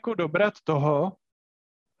snažíme jako dobrat toho,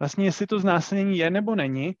 vlastně jestli to znásilnění je nebo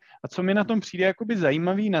není. A co mi na tom přijde jakoby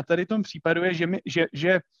zajímavý na tady tom případu je,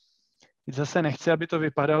 že zase nechci, aby to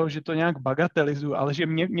vypadalo, že to nějak bagatelizuju, ale že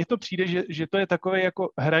mně to přijde, že to je takový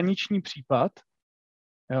jako hraniční případ.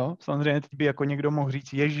 Jo, samozřejmě teď by jako někdo mohl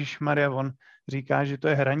říct, Ježišmarja, on říká, že to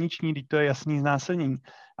je hraniční, teď to je jasný znásilnění.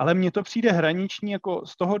 Ale mně to přijde hraniční jako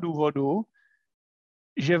z toho důvodu,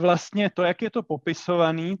 že vlastně to, jak je to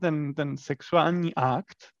popisovaný, ten sexuální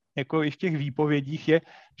akt, jako i v těch výpovědích, je,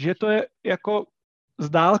 že to je jako z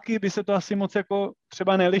dálky by se to asi moc jako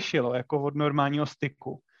třeba nelišilo jako od normálního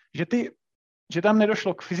styku. Že tam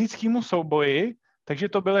nedošlo k fyzickému souboji, takže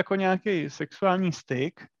to byl jako nějaký sexuální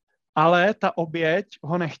styk, ale ta oběť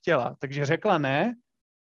ho nechtěla. Takže řekla ne,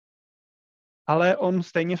 ale on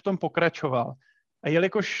stejně v tom pokračoval. A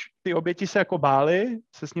jelikož ty oběti se jako bály,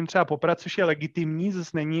 se s ním třeba poprat, což je legitimní,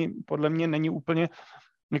 zase podle mě není úplně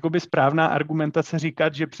jakoby správná argumentace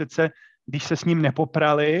říkat, že přece, když se s ním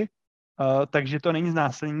nepoprali, takže to není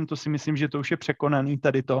znásilnění, to si myslím, že to už je překonaný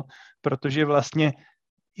tady to, protože vlastně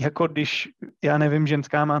jako když, já nevím,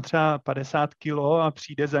 ženská má třeba 50 kilo a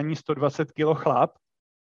přijde za ní 120 kilo chlap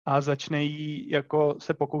a začne jí jako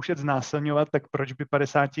se pokoušet znásilňovat, tak proč by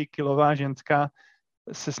 50-kilová ženská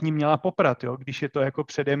se s ním měla poprat, jo? Když je to jako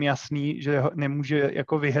předem jasný, že nemůže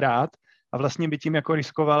jako vyhrát a vlastně by tím jako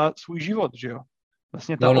riskovala svůj život, že jo.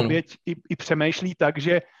 Vlastně ta oběť i přemýšlí tak,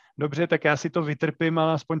 že dobře, tak já si to vytrpím,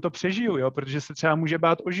 ale aspoň to přežiju, jo? Protože se třeba může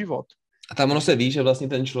bát o život. A tam ono se ví, že vlastně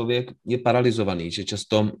ten člověk je paralyzovaný, že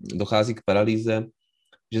často dochází k paralýze,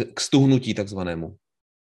 že k stuhnutí takzvanému.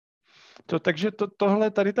 Takže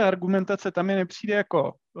tohle, tady ta argumentace tam mi nepřijde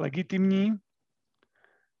jako legitimní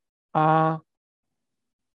a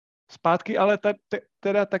zpátky ale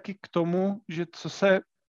teda taky k tomu, že co se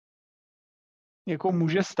jako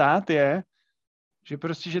může stát je, že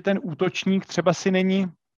prostě, že ten útočník třeba si není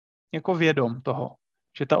jako vědom toho,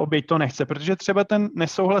 že ta oběť to nechce, protože třeba ten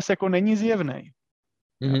nesouhlas jako není zjevný.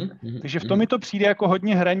 Takže v tom mi to přijde jako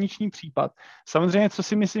hodně hraniční případ. Samozřejmě, co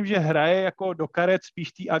si myslím, že hraje jako do karet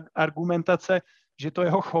spíš té argumentace, že to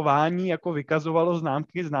jeho chování jako vykazovalo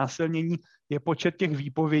známky znásilnění, je počet těch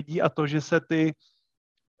výpovědí a to,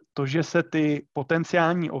 že se ty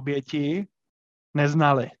potenciální oběti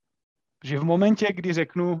neznaly. Že v momentě, kdy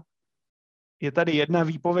řeknu, je tady jedna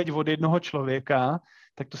výpověď od jednoho člověka,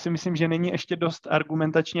 tak to si myslím, že není ještě dost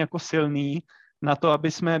argumentačně jako silný na to,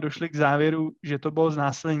 aby jsme došli k závěru, že to bylo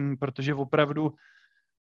znásilnění, protože opravdu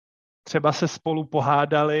třeba se spolu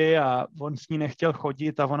pohádali a on s ní nechtěl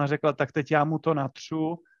chodit a ona řekla, tak teď já mu to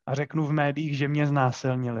natřu a řeknu v médiích, že mě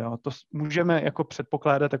znásilnil. Jo. To můžeme jako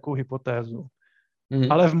předpokládat takovou hypotézu.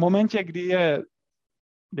 Ale v momentě, kdy je...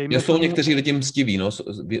 Jsou někteří lidi mstiví, no.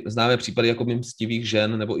 Známe případy jako mstivých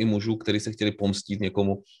žen nebo i mužů, kteří se chtěli pomstít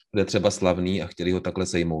někomu, kde je třeba slavný a chtěli ho takhle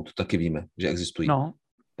sejmout. To taky víme, že existují. No,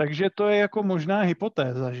 takže to je jako možná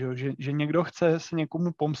hypotéza, že někdo chce se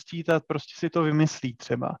někomu pomstít a prostě si to vymyslí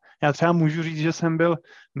třeba. Já třeba můžu říct, že jsem byl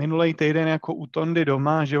minulej týden jako u Tondy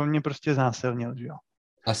doma, že on mě prostě znásilnil, že jo.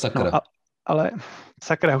 A sakra. No, ale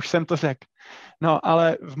sakra, už jsem to řekl. No,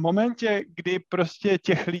 ale v momentě, kdy prostě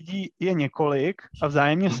těch lidí je několik a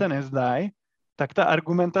vzájemně se nezdají, tak ta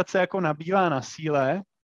argumentace jako nabývá na síle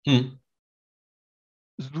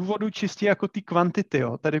z důvodu čistě jako ty kvantity,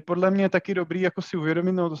 jo. Tady podle mě je taky dobrý jako si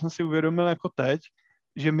uvědomit, no to jsem si uvědomil jako teď,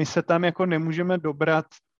 že my se tam jako nemůžeme dobrat,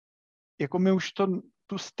 jako my už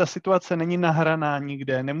ta situace není nahraná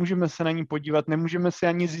nikde, nemůžeme se na ní podívat, nemůžeme si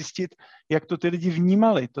ani zjistit, jak to ty lidi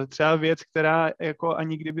vnímali. To je třeba věc, která jako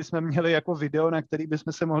ani kdyby jsme měli jako video, na který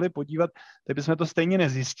bychom se mohli podívat, tak bychom to stejně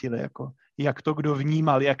nezjistili, jako jak to kdo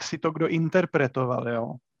vnímal, jak si to kdo interpretoval,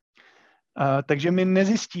 jo. Takže my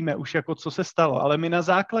nezjistíme už, jako co se stalo, ale my na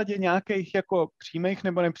základě nějakých jako přímých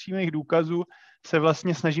nebo nepřímých důkazů se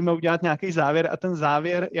vlastně snažíme udělat nějaký závěr a ten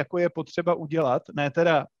závěr jako je potřeba udělat, ne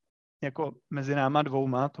teda jako mezi náma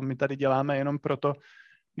dvouma, to my tady děláme jenom proto,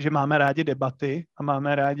 že máme rádi debaty a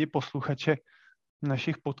máme rádi posluchače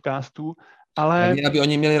našich podcastů, ale... Aby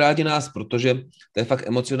oni měli rádi nás, protože to je fakt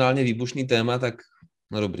emocionálně výbušný téma, tak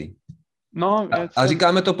no dobrý. No, a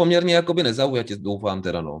říkáme to poměrně jakoby nezaujatě, doufám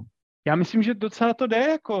teda, no. Já myslím, že docela to jde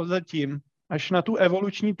jako zatím. Až na tu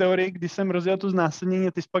evoluční teorii, kdy jsem rozjel tu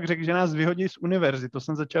znásilnění, ty jsi pak řekl, že nás vyhodí z univerzity. To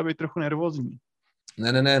jsem začal být trochu nervózní.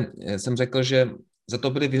 Ne, já jsem řekl, že za to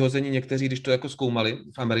byli vyhozeni někteří, když to jako zkoumali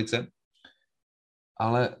v Americe,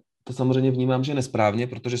 ale to samozřejmě vnímám, že nesprávně,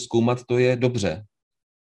 protože zkoumat to je dobře.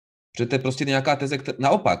 Protože to je prostě nějaká teze,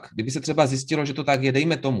 naopak, kdyby se třeba zjistilo, že to tak je,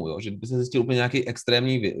 dejme tomu, jo, že by se zjistil úplně nějaký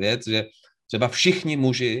extrémní věc, že třeba všichni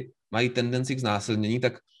muži mají tendenci k znásilnění,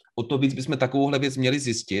 tak o to víc bychom takovouhle věc měli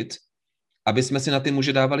zjistit, aby jsme si na ty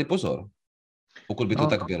muže dávali pozor, pokud by to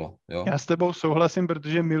tak bylo. Jo? Já s tebou souhlasím,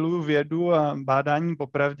 protože miluju vědu a bádání po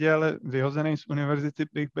pravdě, ale vyhozený z univerzity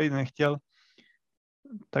bych být nechtěl.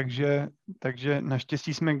 Takže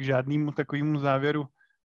naštěstí jsme k žádnému takovému závěru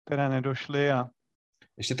teda nedošli. A...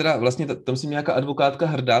 Ještě teda vlastně, tam si nějaká advokátka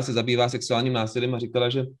Hrdá se zabývá sexuálním násilím a říkala,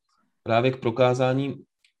 že právě k prokázání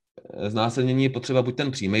znásilnění je potřeba buď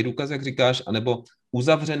ten přímý důkaz, jak říkáš, anebo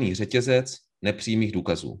uzavřený řetězec nepřímých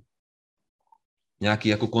důkazů. Nějaký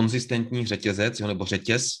jako konzistentní řetězec, nebo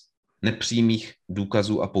řetěz nepřímých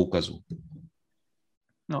důkazů a poukazů.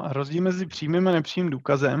 No a rozdíl mezi přímým a nepřímým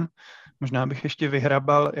důkazem, možná bych ještě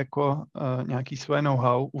vyhrabal jako nějaký svoje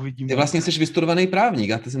know-how, uvidíme. Ty vlastně jsi vystudovaný právník,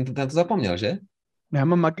 já jsem to zapomněl, že? Já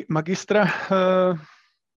mám magistra...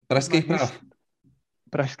 Pražských práv.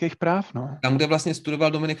 Pražských práv, no. Tam, kde vlastně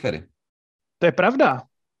studoval Dominik Feri. To je pravda.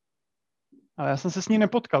 Ale já jsem se s ní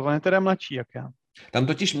nepotkal, on je teda mladší, jak já. Tam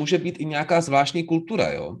totiž může být i nějaká zvláštní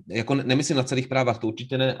kultura, jo. Jako nemyslím na celých právách, to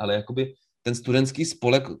určitě ne, ale jakoby ten studentský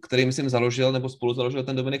spolek, který myslím založil, nebo spolu založil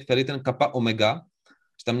ten Dominik Feri, ten Kappa Omega,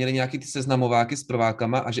 že tam měli nějaký ty seznamováky s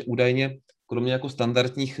prvákama a že údajně kromě jako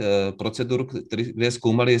standardních procedur, kde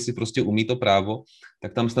zkoumali, jestli prostě umí to právo,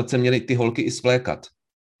 tak tam snad se měli ty holky i svlékat.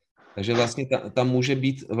 Takže vlastně tam může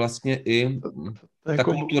být vlastně i To je ta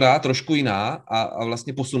jako, kultura trošku jiná a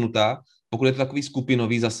vlastně posunutá, pokud je to takový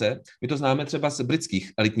skupinový zase. My to známe třeba z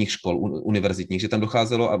britských elitních škol univerzitních, že tam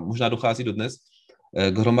docházelo a možná dochází dodnes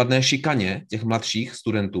k hromadné šikaně těch mladších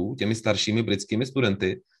studentů, těmi staršími britskými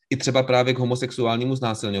studenty, i třeba právě k homosexuálnímu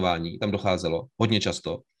znásilňování tam docházelo hodně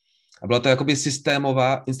často. A byla to jakoby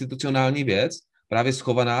systémová institucionální věc, právě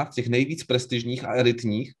schovaná v těch nejvíc prestižních a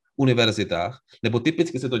elitních univerzitách, nebo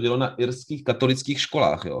typicky se to dělo na irských katolických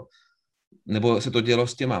školách, jo. Nebo se to dělo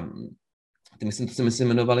s těma, myslím, to se myslím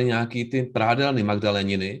jmenovali nějaký ty prádelny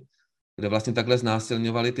Magdaleniny, kde vlastně takhle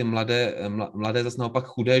znásilňovali ty mladé zase naopak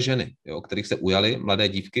chudé ženy, jo, kterých se ujali, mladé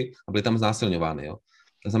dívky a byly tam znásilňovány. Jo.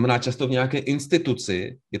 To znamená, často v nějaké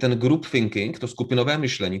instituci je ten group thinking, to skupinové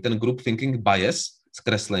myšlení, ten group thinking bias,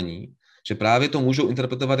 zkreslení, že právě to můžou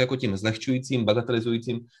interpretovat jako tím zlehčujícím,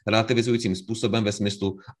 bagatelizujícím, relativizujícím způsobem ve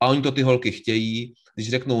smyslu, a oni to ty holky chtějí, když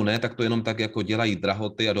řeknou ne, tak to jenom tak jako dělají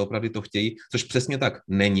drahoty a doopravdy to chtějí, což přesně tak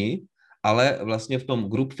není, ale vlastně v tom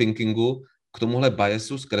group thinkingu k tomuhle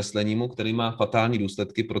biasu, zkreslenímu, který má fatální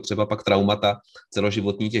důsledky pro třeba pak traumata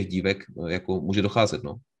celoživotní těch dívek, jako může docházet,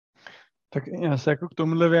 no. tak já se jako k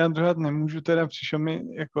tomuhle vyjadřovat nemůžu, teda přišel mi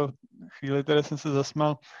jako chvíli, teda jsem se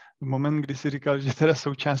zasmál v moment, kdy si říkal, že teda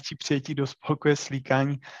součástí přijetí do spolku je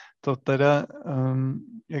slíkání, to teda,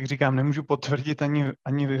 jak říkám, nemůžu potvrdit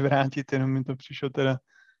ani vyvrátit, jenom mi to přišlo teda.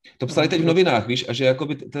 To psali teď v novinách, víš, a že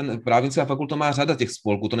jakoby ten právnická fakulta má řada těch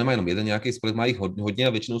spolků, to nemá jenom jeden nějaký spolek, má jich hodně a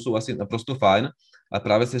většinou jsou asi naprosto fajn, ale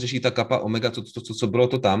právě se řeší ta kappa omega, co bylo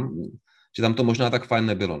to tam, že tam to možná tak fajn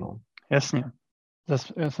nebylo, no. Jasně.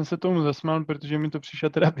 Já jsem se tomu zasmál, protože mi to přišla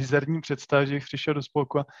teda bizarní představa, že bych přišel do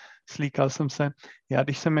spolku a slíkal jsem se. Já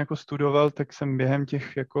když jsem jako studoval, tak jsem během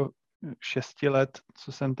těch jako 6 let,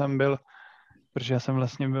 co jsem tam byl, protože já jsem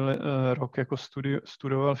vlastně byl rok jako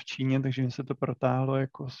studoval v Číně, takže mi se to protáhlo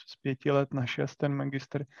jako z 5 let na 6 ten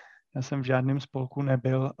magister. Já jsem v žádném spolku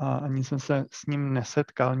nebyl a ani jsem se s ním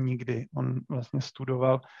nesetkal nikdy. On vlastně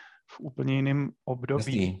studoval v úplně jiném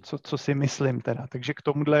období, co si myslím teda. Takže k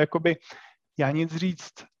tomuhle jakoby já nic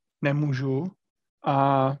říct nemůžu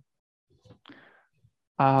a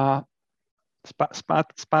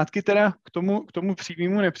zpátky teda k tomu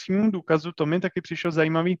přímému, nepřímému důkazu, to mi taky přišlo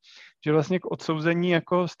zajímavý, že vlastně k odsouzení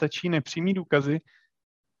jako stačí nepřímý důkazy.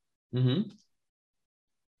 Mm-hmm.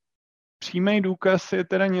 Přímý důkaz je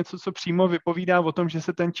teda něco, co přímo vypovídá o tom, že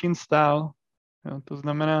se ten čin stal. Jo, to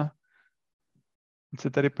znamená, se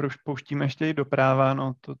tady pouštíme ještě i do práva,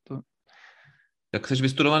 no to. Tak jsi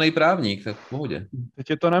vystudovaný právník, tak v pohodě. Teď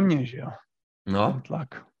je to na mě, že jo? No. Ten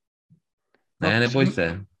tlak. Ne, neboj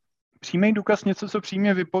se. Přímý důkaz něco, co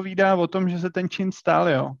přímě vypovídá o tom, že se ten čin stal,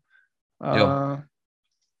 jo. Jo.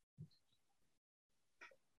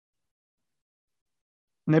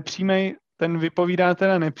 Nepřímý, ten vypovídá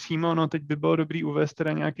teda nepřímo, no teď by bylo dobrý uvést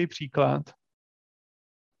teda nějaký příklad.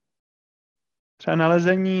 Třeba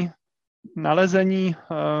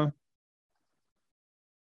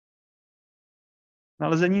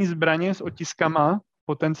nalezení zbraně s otiskama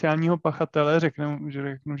potenciálního pachatele, řeknu,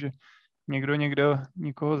 že někdo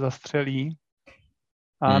někoho zastřelí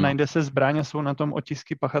a najde se zbraň a jsou na tom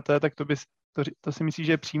otisky pachatele, tak to si myslíš,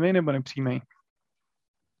 že je přímý nebo nepřímý?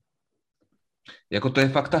 Jako to je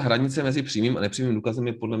fakt ta hranice mezi přímým a nepřímým důkazem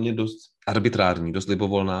je podle mě dost arbitrární, dost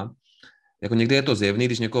libovolná. Jako někdy je to zjevný,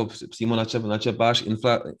 když někoho přímo načepáš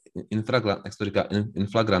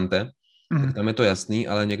inflagrante, tak tam je to jasný,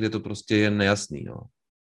 ale někdy to prostě je nejasný. Jo.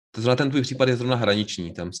 To zrovna ten tvůj případ je zrovna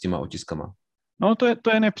hraniční tam s těma otiskama. No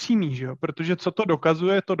to je nepřímý, že jo, protože co to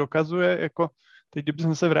dokazuje jako, teď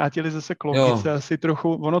kdybychom se vrátili zase k logice asi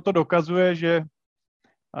trochu, ono to dokazuje, že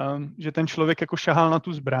ten člověk jako šahal na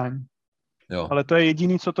tu zbraň. Jo. Ale to je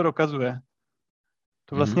jediný, co to dokazuje.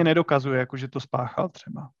 To vlastně nedokazuje, jako že to spáchal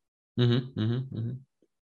třeba.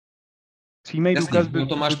 Přímý důkaz by... No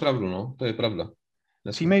to máš pravdu, no, to je pravda.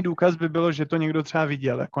 Přímý důkaz by bylo, že to někdo třeba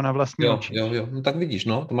viděl, jako na vlastní oči. Jo, no tak vidíš,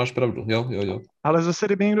 no, to máš pravdu, jo. Ale zase,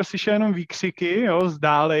 kdyby někdo slyšel jenom výkřiky, jo,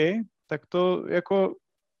 zdáli, tak to jako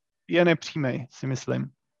je nepřímý, si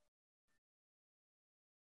myslím.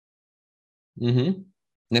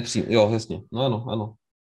 Nepřímý, jo, jasně, no ano.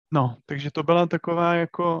 No, takže to byla taková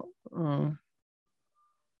jako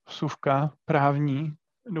vsuvka právní.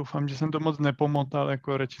 Doufám, že jsem to moc nepomotal,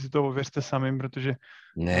 jako radši si to ověřte sami, protože...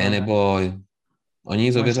 Ne, neboj. Oni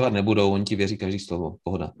nic ověřovat nebudou, oni ti věří každý slovo,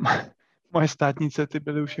 pohoda. Moje státnice, ty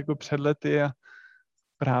byly už jako před lety a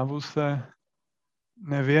právu se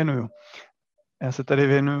nevěnuju. Já se tady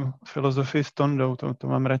věnuju filozofii s Tondou, to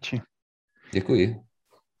mám radši. Děkuji.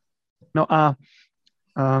 No a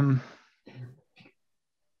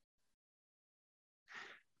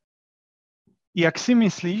jak si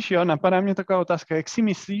myslíš, jo, napadá mě taková otázka, jak si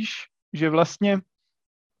myslíš, že vlastně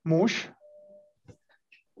muž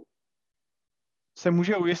se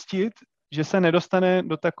může ujistit, že se nedostane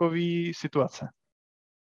do takové situace?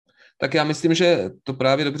 Tak já myslím, že to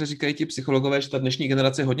právě dobře říkají ti psychologové, že ta dnešní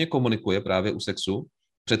generace hodně komunikuje právě u sexu,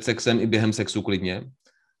 před sexem i během sexu klidně.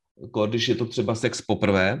 Když je to třeba sex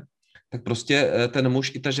poprvé, tak prostě ten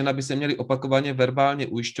muž i ta žena by se měli opakovaně verbálně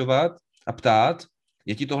ujišťovat a ptát,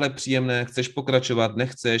 je ti tohle příjemné, chceš pokračovat,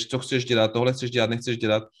 nechceš, co chceš dělat, tohle chceš dělat, nechceš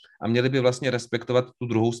dělat, a měli by vlastně respektovat tu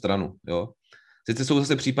druhou stranu. Jo? Sice jsou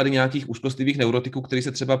zase případy nějakých úzkostlivých neurotiků, kteří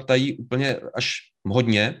se třeba ptají úplně až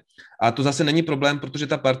hodně, a to zase není problém, protože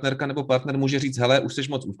ta partnerka nebo partner může říct, hele, už jsi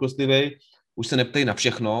moc úzkostlivý, už se neptej na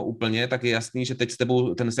všechno úplně, tak je jasný, že teď s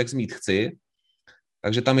tebou ten sex mít chci.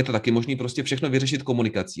 Takže tam je to taky možné prostě všechno vyřešit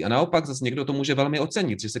komunikací. A naopak zase někdo to může velmi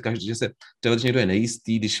ocenit, že se třeba někdo je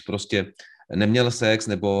nejistý, když prostě neměl sex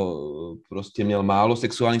nebo prostě měl málo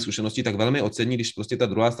sexuálních zkušeností, tak velmi ocení, když prostě ta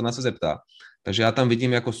druhá strana se zeptá. Takže já tam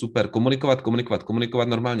vidím jako super komunikovat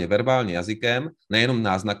normálně verbálně jazykem, nejenom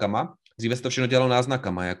náznakama. Dříve se to všechno dělalo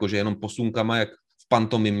náznakama, jakože jenom posunkama, jak v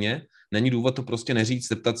pantomimě. Není důvod to prostě neříct,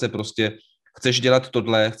 zeptat se prostě, chceš dělat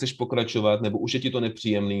tohle, chceš pokračovat, nebo už je ti to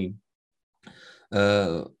nepříjemný.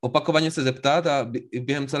 Opakovaně se zeptat a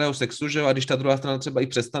během celého sexu, že a když ta druhá strana třeba i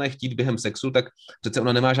přestane chtít během sexu, tak přece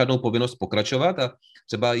ona nemá žádnou povinnost pokračovat a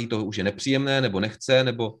třeba jí to už je nepříjemné, nebo nechce,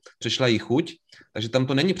 nebo přešla jí chuť. Takže tam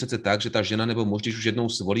to není přece tak, že ta žena nebo muž, když už jednou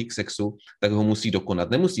svolí k sexu, tak ho musí dokonat.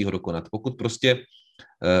 Nemusí ho dokonat. Pokud prostě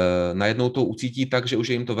najednou to ucítí tak, že už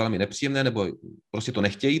je jim to velmi nepříjemné, nebo prostě to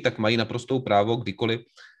nechtějí, tak mají naprostou právo kdykoliv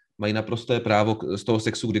mají naprosté právo z toho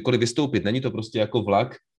sexu kdykoliv vystoupit. Není to prostě jako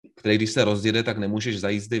vlak, který když se rozjede, tak nemůžeš za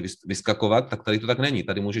jízdy vyskakovat, tak tady to tak není.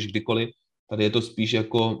 Tady můžeš kdykoliv, tady je to spíš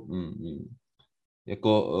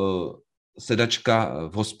jako sedačka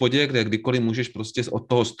v hospodě, kde kdykoliv můžeš prostě od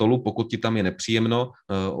toho stolu, pokud ti tam je nepříjemno,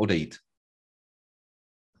 odejít.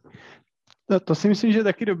 To si myslím, že je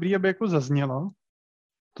taky dobrý, aby jako zaznělo.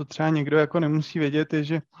 To třeba někdo jako nemusí vědět,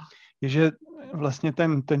 je, že vlastně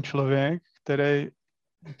ten člověk, který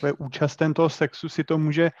je účasten toho sexu, si to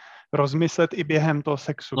může rozmyslet i během toho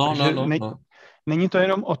sexu. Není to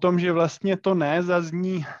jenom o tom, že vlastně to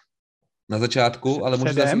zazní na začátku, ale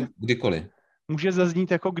může zaznít kdykoliv. Může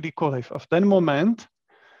zaznít jako kdykoliv. A v ten moment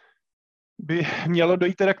by mělo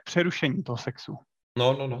dojít teda k přerušení toho sexu.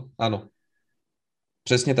 Ano.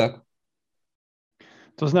 Přesně tak.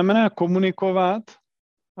 To znamená komunikovat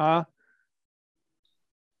a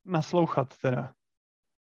naslouchat teda.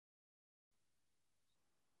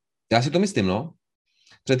 Já si to myslím, no.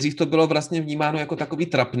 Předtím to bylo vlastně vnímáno jako takový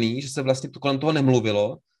trapný, že se vlastně kolem toho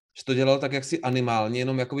nemluvilo, že to dělalo tak jaksi animálně,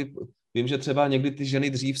 jenom jakoby, vím, že třeba někdy ty ženy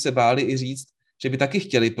dřív se bály i říct, že by taky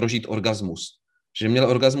chtěli prožít orgasmus. Že měl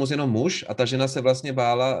orgasmus jenom muž a ta žena se vlastně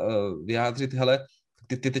bála vyjádřit, hele,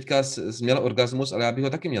 ty teďka jsi měla orgasmus, ale já bych ho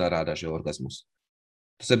taky měla ráda, že jo, orgasmus.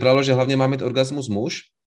 To se bralo, že hlavně má mít orgasmus muž,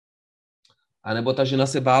 anebo ta žena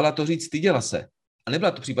se bála to říct, styděla se. A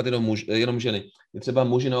nebyla to případ jenom ženy. Třeba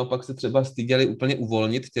muži naopak se třeba styděli úplně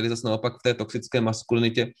uvolnit, chtěli zase naopak v té toxické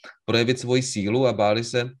maskulinitě projevit svoji sílu a báli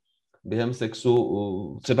se během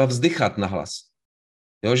sexu třeba vzdychat nahlas.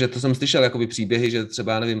 Jo, že to jsem slyšel jakoby příběhy, že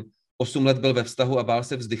třeba, nevím, 8 let byl ve vztahu a bál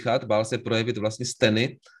se vzdychat, bál se projevit vlastně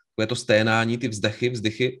steny, takové to sténání, ty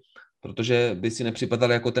vzdychy, protože by si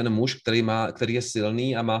nepřipadal jako ten muž, který je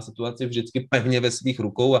silný a má situaci vždycky pevně ve svých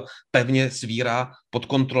rukou a pevně svírá pod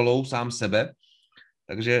kontrolou sám sebe.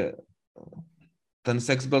 Takže ten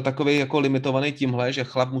sex byl takový jako limitovaný tímhle, že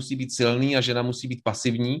chlap musí být silný a žena musí být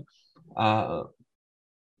pasivní a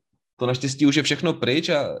to naštěstí už je všechno pryč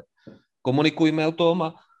a komunikujme o tom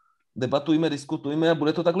a debatujme, diskutujme a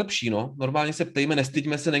bude to tak lepší, no. Normálně se ptejme,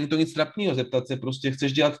 nestyďme se, není to nic trapného, zeptat se prostě,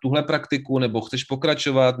 chceš dělat tuhle praktiku, nebo chceš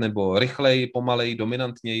pokračovat, nebo rychleji, pomalej,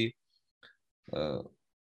 dominantněji.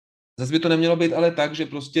 Zase by to nemělo být ale tak, že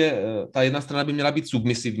prostě ta jedna strana by měla být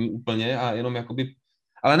submisivní úplně a jenom jakoby,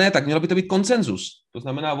 ale ne, tak mělo by to být konsenzus. To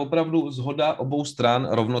znamená opravdu shoda obou stran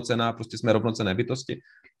rovnocenná, prostě jsme rovnocenné bytosti,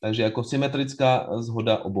 takže jako symetrická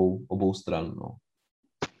shoda obou stran, no.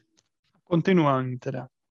 Kontinuální teda.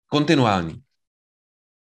 Kontinuální.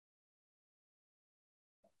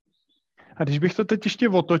 A když bych to teď ještě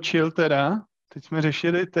otočil teda, teď jsme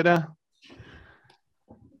řešili teda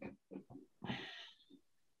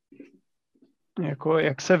jako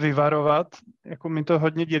jak se vyvarovat, jako my to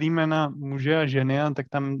hodně dělíme na muže a ženy, a tak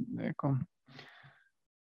tam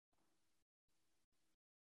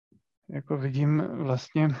jako vidím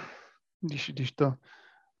vlastně, když to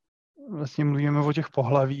vlastně mluvíme o těch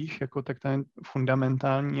pohlavích, jako tak ten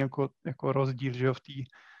fundamentální jako rozdíl, že jo, v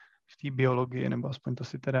té biologii, nebo aspoň to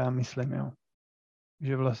si teda myslím, jo.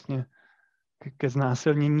 že vlastně ke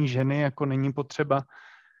znásilnění ženy jako není potřeba.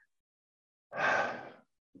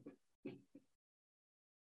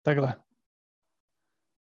 Takhle.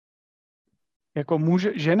 Jako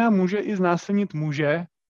žena může i znásilnit muže,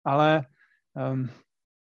 ale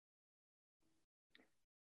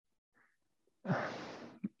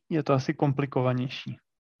je to asi komplikovanější.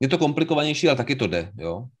 Je to komplikovanější, ale taky to jde,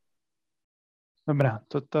 jo. Dobrá,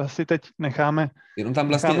 to asi teď necháme. Jenom tam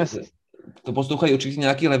vlastně to poslouchají určitě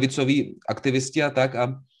nějaký levicoví aktivisti a tak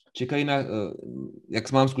a čekají na,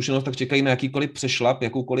 jak mám zkušenost, tak čekají na jakýkoliv přešlap,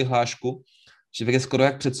 jakoukoliv hlášku. Člověk je skoro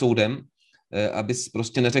jak před soudem, abys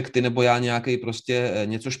prostě neřekl ty nebo já nějaký prostě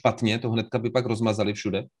něco špatně, to hnedka by pak rozmazali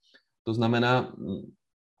všude. To znamená,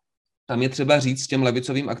 tam je třeba říct těm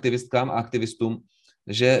levicovým aktivistkám a aktivistům,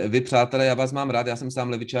 že vy, přátelé, já vás mám rád, já jsem sám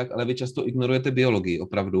levičák, ale vy často ignorujete biologii,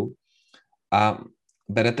 opravdu. A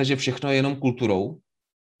berete, že všechno je jenom kulturou,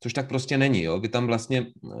 což tak prostě není. Jo? Vy tam vlastně,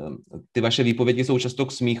 ty vaše výpovědi jsou často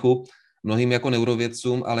k smíchu mnohým jako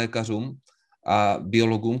neurovědcům a lékařům a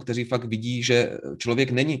biologům, kteří fakt vidí, že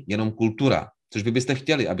člověk není jenom kultura, což vy byste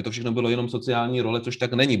chtěli, aby to všechno bylo jenom sociální role, což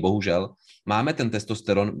tak není, bohužel. Máme ten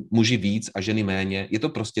testosteron, muži víc a ženy méně, je to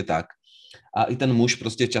prostě tak. A i ten muž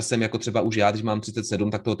prostě časem, jako třeba už já, když mám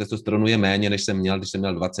 37, tak toho testosteronu je méně, než jsem měl, když jsem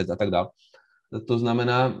měl 20 a tak dále. To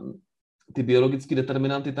znamená, ty biologické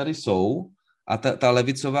determinanty tady jsou a ta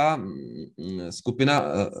levicová skupina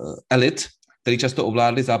elit, který často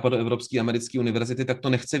ovládly západoevropské americké univerzity, tak to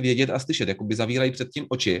nechce vědět a slyšet, jakoby zavírají před tím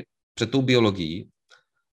oči, před tou biologií,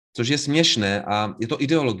 což je směšné a je to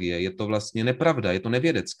ideologie, je to vlastně nepravda, je to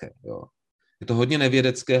nevědecké. Jo. Je to hodně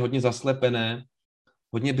nevědecké, hodně zaslepené,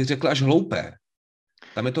 hodně bych řekl až hloupé.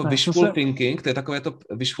 Tam je to wishful thinking, to je takové to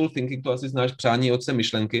wishful thinking, to asi znáš, přání otce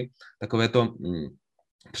myšlenky, takové to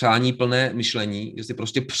přání plné myšlení, že si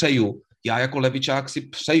prostě přeju, já jako levičák si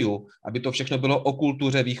přeju, aby to všechno bylo o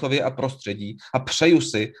kultuře, výchově a prostředí a přeju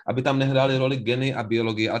si, aby tam nehrály roli geny a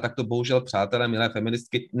biologie, ale tak to bohužel, přátelé, milé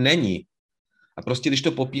feministky, není. A prostě, když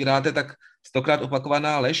to popíráte, tak 100krát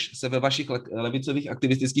opakovaná lež se ve vašich levicových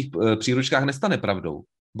aktivistických příručkách nestane pravdou.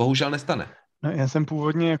 Bohužel nestane. No, já jsem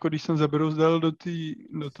původně, jako když jsem zabrouzdal do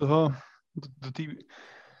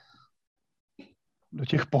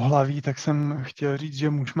těch pohlaví, tak jsem chtěl říct, že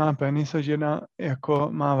muž má penis a žena jako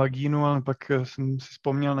má vagínu, ale pak jsem si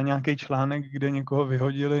vzpomněl na nějaký článek, kde někoho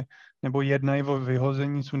vyhodili, nebo jednají o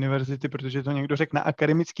vyhození z univerzity, protože to někdo řekl na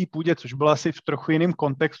akademický půdě, což bylo asi v trochu jiném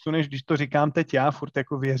kontextu, než když to říkám teď já, furt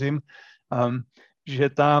jako věřím, že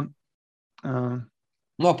ta...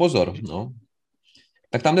 No a pozor, no.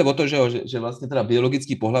 Tak tam jde o to, že vlastně teda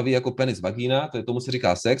biologický pohlaví jako penis, vagína, tomu se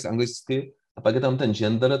říká sex anglicky, a pak je tam ten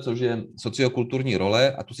gender, což je sociokulturní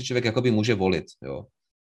role a tu si člověk jakoby může volit, jo.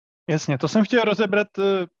 Jasně, to jsem chtěl rozebrat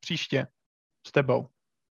příště s tebou.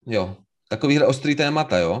 Jo, takovýhle ostrý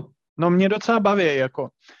témata, jo. No mě docela baví, jako.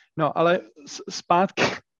 No, ale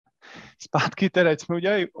zpátky teda, jsme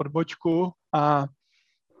udělali odbočku a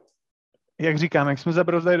jak říkám, jak jsme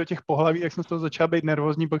zabrouzdali do těch pohlaví, jak jsem z toho začal být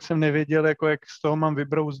nervózní, pak jsem nevěděl, jako jak z toho mám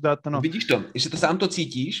vybrouzdat. No. Vidíš to, ještě to sám to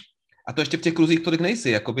cítíš a to ještě v těch kruzích tolik nejsi,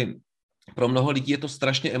 jakoby pro mnoho lidí je to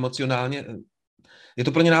strašně emocionálně, je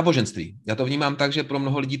to pro ně náboženství. Já to vnímám tak, že pro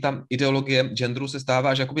mnoho lidí tam ideologie genderu se stává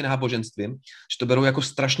až jakoby náboženstvím, že to berou jako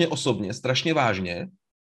strašně osobně, strašně vážně.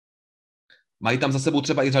 Mají tam za sebou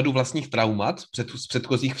třeba i řadu vlastních traumat z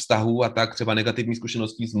předchozích vztahů a tak, třeba negativní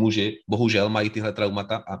zkušeností s muži, bohužel mají tyhle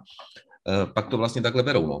traumata a pak to vlastně takhle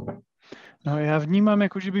berou, no. No já vnímám,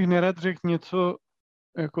 jako že bych nerad řekl něco,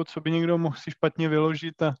 jako co by někdo mohl si špatně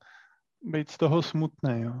vyložit a být z toho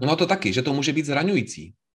smutný, jo. No to taky, že to může být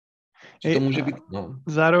zraňující. Že to může být, no.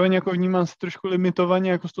 Zároveň jako vnímám se trošku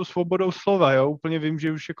limitovaně jako s tou svobodou slova, jo. Úplně vím,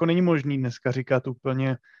 že už jako není možný dneska říkat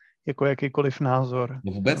úplně jako jakýkoliv názor.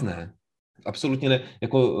 No vůbec ne. Absolutně ne.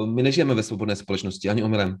 Jako my nežijeme ve svobodné společnosti, ani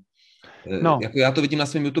omylem. No. Jako já to vidím na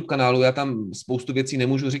svém YouTube kanálu, já tam spoustu věcí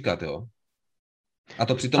nemůžu říkat, jo. A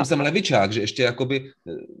to přitom jsem levičák, že ještě jakoby,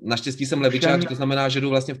 naštěstí jsem levičák, to znamená, že jdu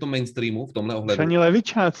vlastně v tom mainstreamu, v tomhle ohledu. Ani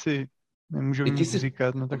levičáci nemůžou nic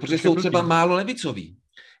říkat. No, tak protože jsou třeba málo levicoví.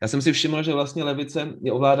 Já jsem si všiml, že vlastně levice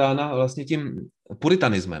je ovládána vlastně tím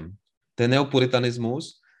puritanismem. Ten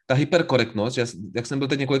neopuritanismus, ta hyperkorektnost, jak jsem byl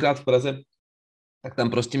teď několikrát v Praze, tak tam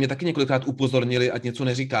prostě mě taky několikrát upozornili, ať něco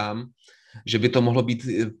neříkám, že by to mohlo být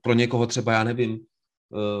pro někoho třeba, já nevím,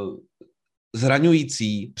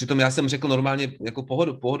 zraňující. Přitom já jsem řekl normálně jako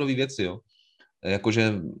pohodový věci, jo.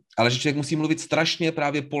 Jakože, ale že člověk musí mluvit strašně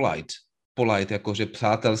právě polite, jakože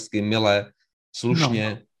přátelsky, milé,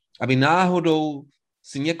 slušně, aby náhodou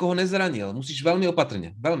si někoho nezranil. Musíš velmi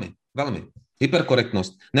opatrně, velmi.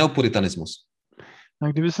 Hyperkorektnost, neopuritanismus. A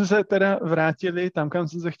kdyby jsme se teda vrátili tam, kam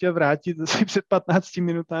jsem se chtěl vrátit, asi před 15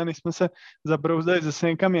 minutami, než jsme se zabrouzdali zase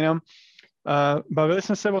někam jinam, bavili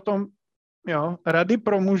jsme se o tom, jo, rady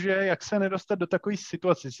pro muže, jak se nedostat do takové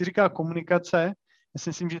situace. Si říká komunikace, já si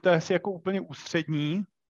myslím, že to je asi jako úplně ústřední,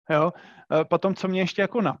 jo. Potom, co mě ještě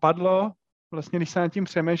jako napadlo, vlastně, když se nad tím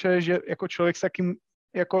přemýšlel, že jako člověk s takým,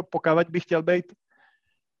 jako pokud by chtěl být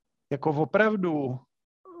jako opravdu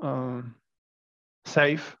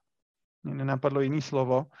safe, mě nenapadlo jiný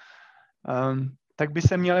slovo, tak by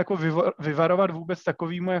se měl jako vyvarovat vůbec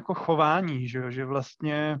takovému jako chování, že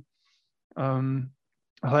vlastně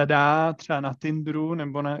hledá třeba na Tinderu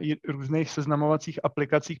nebo na různých seznamovacích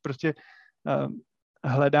aplikacích, prostě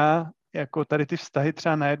hledá jako tady ty vztahy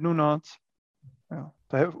třeba na jednu noc. Jo.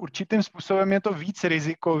 To je určitým způsobem je to víc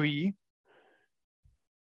rizikový.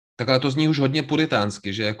 Tak ale to zní už hodně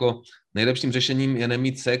puritánsky, že jako nejlepším řešením je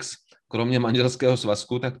nemít sex, kromě manželského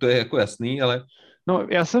svazku, tak to je jako jasný, ale... No,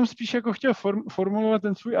 já jsem spíš jako chtěl formulovat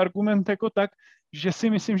ten svůj argument jako tak, že si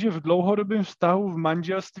myslím, že v dlouhodobém vztahu v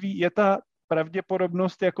manželství je ta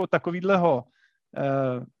pravděpodobnost jako takovýhleho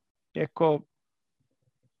jako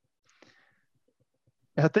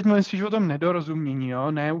já teď mluvím spíš o tom nedorozumění,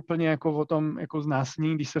 jo? Ne úplně jako o tom jako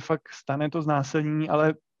znásilnění, když se fakt stane to znásilnění,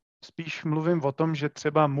 ale spíš mluvím o tom, že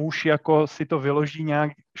třeba muž jako si to vyloží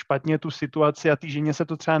nějak špatně tu situaci a té ženě se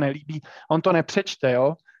to třeba nelíbí. On to nepřečte,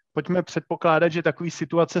 jo? Pojďme předpokládat, že takové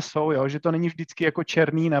situace jsou, jo? Že to není vždycky jako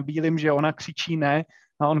černý na bílým, že ona křičí ne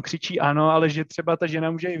a on křičí ano, ale že třeba ta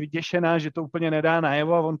žena může i vyděšená, že to úplně nedá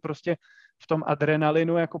najevo a on prostě v tom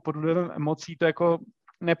adrenalinu jako pod vlivem emocí to jako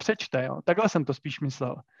nepřečte, jo. Takhle jsem to spíš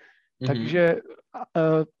myslel. Mm-hmm. Takže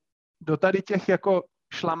do tady těch jako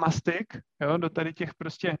šlamastik, jo, do tady těch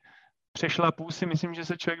prostě přešlapů si myslím, že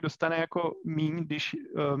se člověk dostane jako míň, když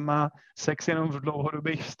má sex jenom v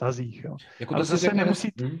dlouhodobých vztazích, jo. Jako ale zase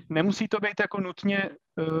nemusí to být jako nutně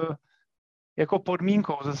jako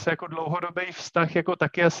podmínkou, zase jako dlouhodobý vztah jako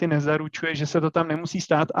taky asi nezaručuje, že se to tam nemusí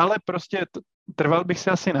stát, ale prostě trval bych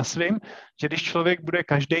se asi na svým, že když člověk bude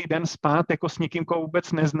každý den spát jako s někým, koho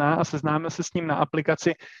vůbec nezná a seznáme se s ním na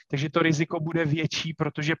aplikaci, takže to riziko bude větší,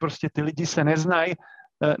 protože prostě ty lidi se neznají,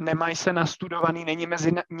 nemají se nastudovaný, není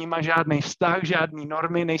mezi nima žádný vztah, žádný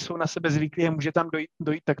normy, nejsou na sebe zvyklí a může tam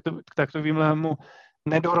dojít k takovému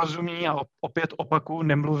nedorozumění a opět opakuju,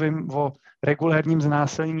 nemluvím o regulérním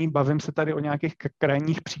znásilnění, bavím se tady o nějakých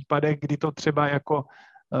krajních případech, kdy to třeba jako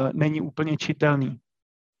není úplně čitelný.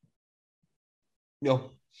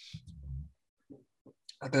 Jo.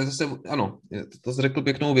 A to je zase, ano, to jsi řekl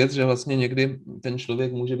pěknou věc, že vlastně někdy ten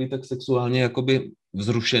člověk může být tak sexuálně jakoby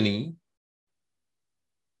vzrušený,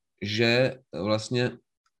 že vlastně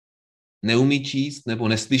neumí číst nebo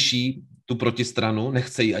neslyší tu protistranu,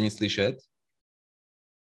 nechce ji ani slyšet.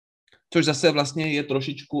 Což zase vlastně je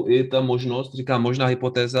trošičku i ta možnost, říkám možná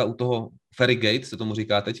hypotéza u toho Ferrygate, se tomu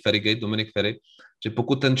říká teď, Ferrygate, Dominic Ferry, že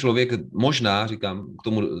pokud ten člověk možná, říkám k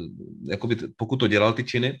tomu, jakoby, pokud to dělal ty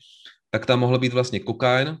činy, tak tam mohl být vlastně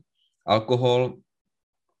kokain, alkohol,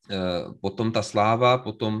 potom ta sláva,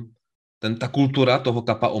 potom ta kultura toho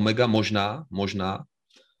kappa omega, možná,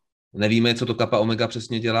 nevíme, co to kappa omega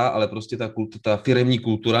přesně dělá, ale prostě ta firemní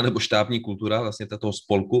kultura nebo štábní kultura vlastně toho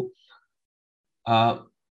spolku. A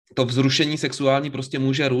to vzrušení sexuální prostě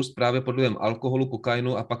může růst právě pod vlivem alkoholu,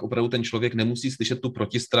 kokainu a pak opravdu ten člověk nemusí slyšet tu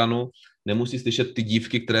protistranu, nemusí slyšet ty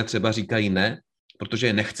dívky, které třeba říkají ne, protože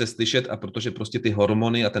je nechce slyšet a protože prostě ty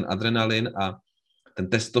hormony a ten adrenalin a ten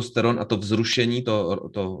testosteron a to vzrušení,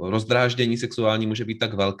 to rozdráždění sexuální může být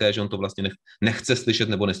tak velké, že on to vlastně nechce slyšet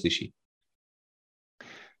nebo neslyší.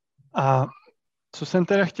 A co jsem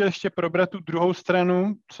teda chtěl ještě probrat tu druhou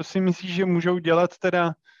stranu, co si myslíš, že můžou dělat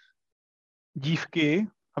teda dívky,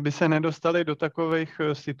 aby se nedostali do takových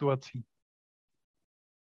situací?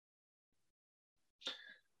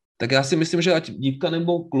 Tak já si myslím, že ať dívka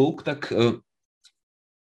nebo kluk, tak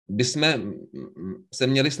bychom se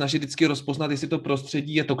měli snažit vždycky rozpoznat, jestli to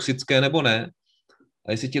prostředí je toxické nebo ne,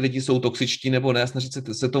 a jestli ti lidi jsou toxičtí nebo ne, a snažit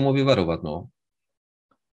se tomu vyvarovat, no.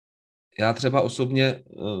 Já třeba osobně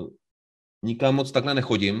nikam moc takhle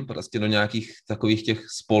nechodím, prostě do nějakých takových těch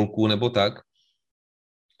spolků nebo tak.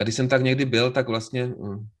 A když jsem tak někdy byl, tak vlastně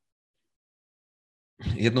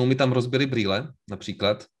jednou mi tam rozbili brýle,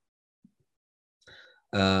 například.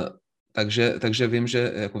 Takže vím,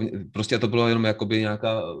 že jako, prostě to bylo jenom jakoby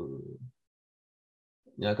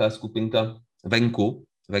nějaká skupinka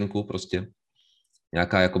venku prostě.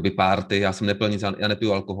 Nějaká jakoby party, já jsem nepil nic, já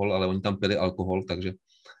nepiju alkohol, ale oni tam pili alkohol, takže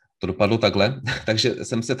to dopadlo takhle. Takže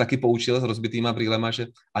jsem se taky poučil s rozbitýma brýlema, že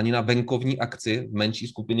ani na venkovní akci v menší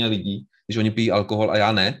skupině lidí, když oni pijí alkohol a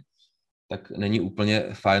já ne, tak není úplně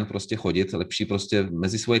fajn prostě chodit. Lepší prostě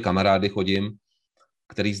mezi svoje kamarády chodím,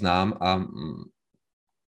 který znám a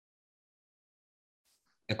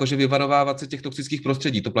jakože vyvarovávat se těch toxických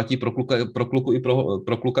prostředí. To platí pro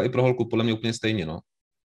kluka i pro holku, podle mě úplně stejně, no.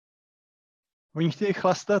 Oni chtějí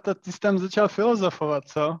chlastat a ty jsi tam začal filozofovat,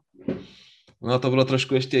 co? No to bylo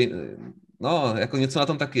trošku ještě, no jako něco na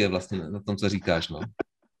tom taky je vlastně, na tom, co říkáš, no.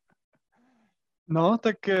 No,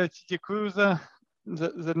 tak ti děkuju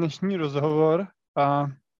za dnešní rozhovor a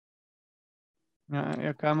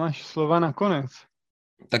jaká máš slova nakonec?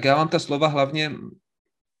 Tak já mám ta slova hlavně,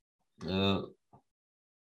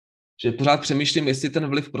 že pořád přemýšlím, jestli ten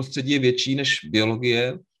vliv prostředí je větší než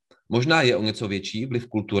biologie. Možná je o něco větší vliv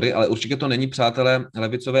kultury, ale určitě to není, přátelé,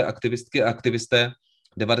 levicové aktivistky a aktivisté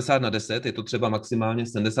 90/10, je to třeba maximálně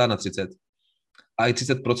 70/30. A i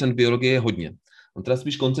 30% biologie je hodně. On teda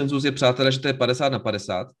spíš konsenzus je, přátelé, že to je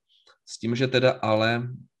 50/50, s tím, že teda ale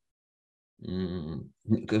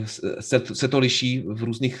se to liší v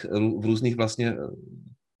různých vlastně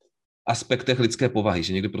aspektech lidské povahy,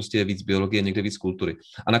 že někdy prostě je víc biologie, někde víc kultury.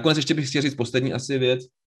 A nakonec ještě bych chtěl říct poslední asi věc,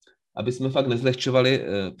 aby jsme fakt nezlehčovali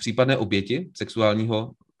případné oběti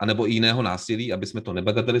sexuálního anebo i jiného násilí, aby jsme to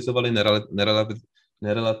nebagatelizovali,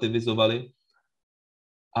 nerelativizovali.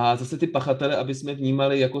 A zase ty pachatele, aby jsme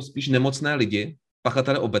vnímali jako spíš nemocné lidi,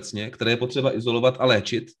 pachatele obecně, které je potřeba izolovat a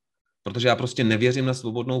léčit, protože já prostě nevěřím na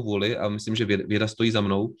svobodnou vůli a myslím, že věda stojí za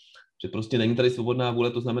mnou, že prostě není tady svobodná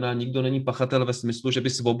vůle, to znamená, nikdo není pachatel ve smyslu, že by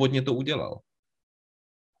svobodně to udělal.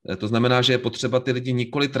 To znamená, že je potřeba ty lidi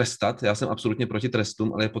nikoli trestat, já jsem absolutně proti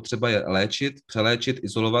trestům, ale je potřeba je léčit, přeléčit,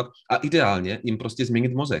 izolovat a ideálně jim prostě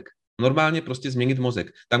změnit mozek. Normálně prostě změnit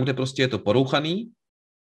mozek. Tam, kde prostě je to porouchaný,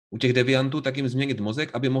 u těch deviantů, tak jim změnit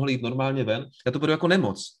mozek, aby mohli jít normálně ven. Já to beru jako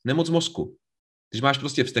nemoc mozku. Když máš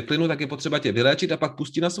prostě vsteklinu, tak je potřeba tě vyléčit a pak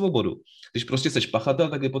pustit na svobodu. Když prostě seš pachatel,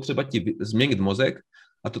 tak je potřeba ti změnit mozek.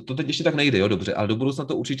 A to teď ještě tak nejde, jo, dobře, ale do budoucna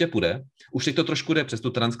to určitě půjde. Už teď to trošku jde přes tu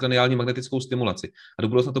transkraniální magnetickou stimulaci. A do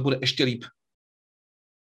budoucna to bude ještě líp.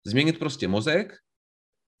 Změnit prostě mozek,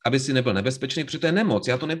 aby si nebyl nebezpečný, protože to je nemoc.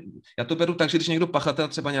 Já to beru tak, že když někdo pachatel,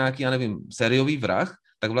 třeba nějaký, já nevím, sériový vrah,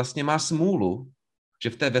 tak vlastně má smůlu, že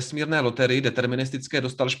v té vesmírné loterii deterministické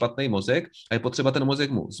dostal špatný mozek a je potřeba ten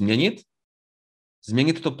mozek mu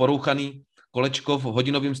změnit to porouchaný kolečko v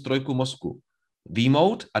hodinovém strojku mozku,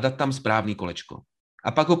 výjmout a dát tam správný kolečko.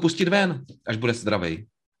 A pak ho pustit ven, až bude zdravej.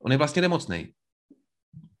 On je vlastně nemocnej.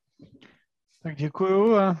 Tak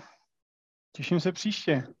děkuju a těším se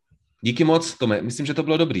příště. Díky moc, Tome. Myslím, že to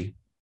bylo dobrý.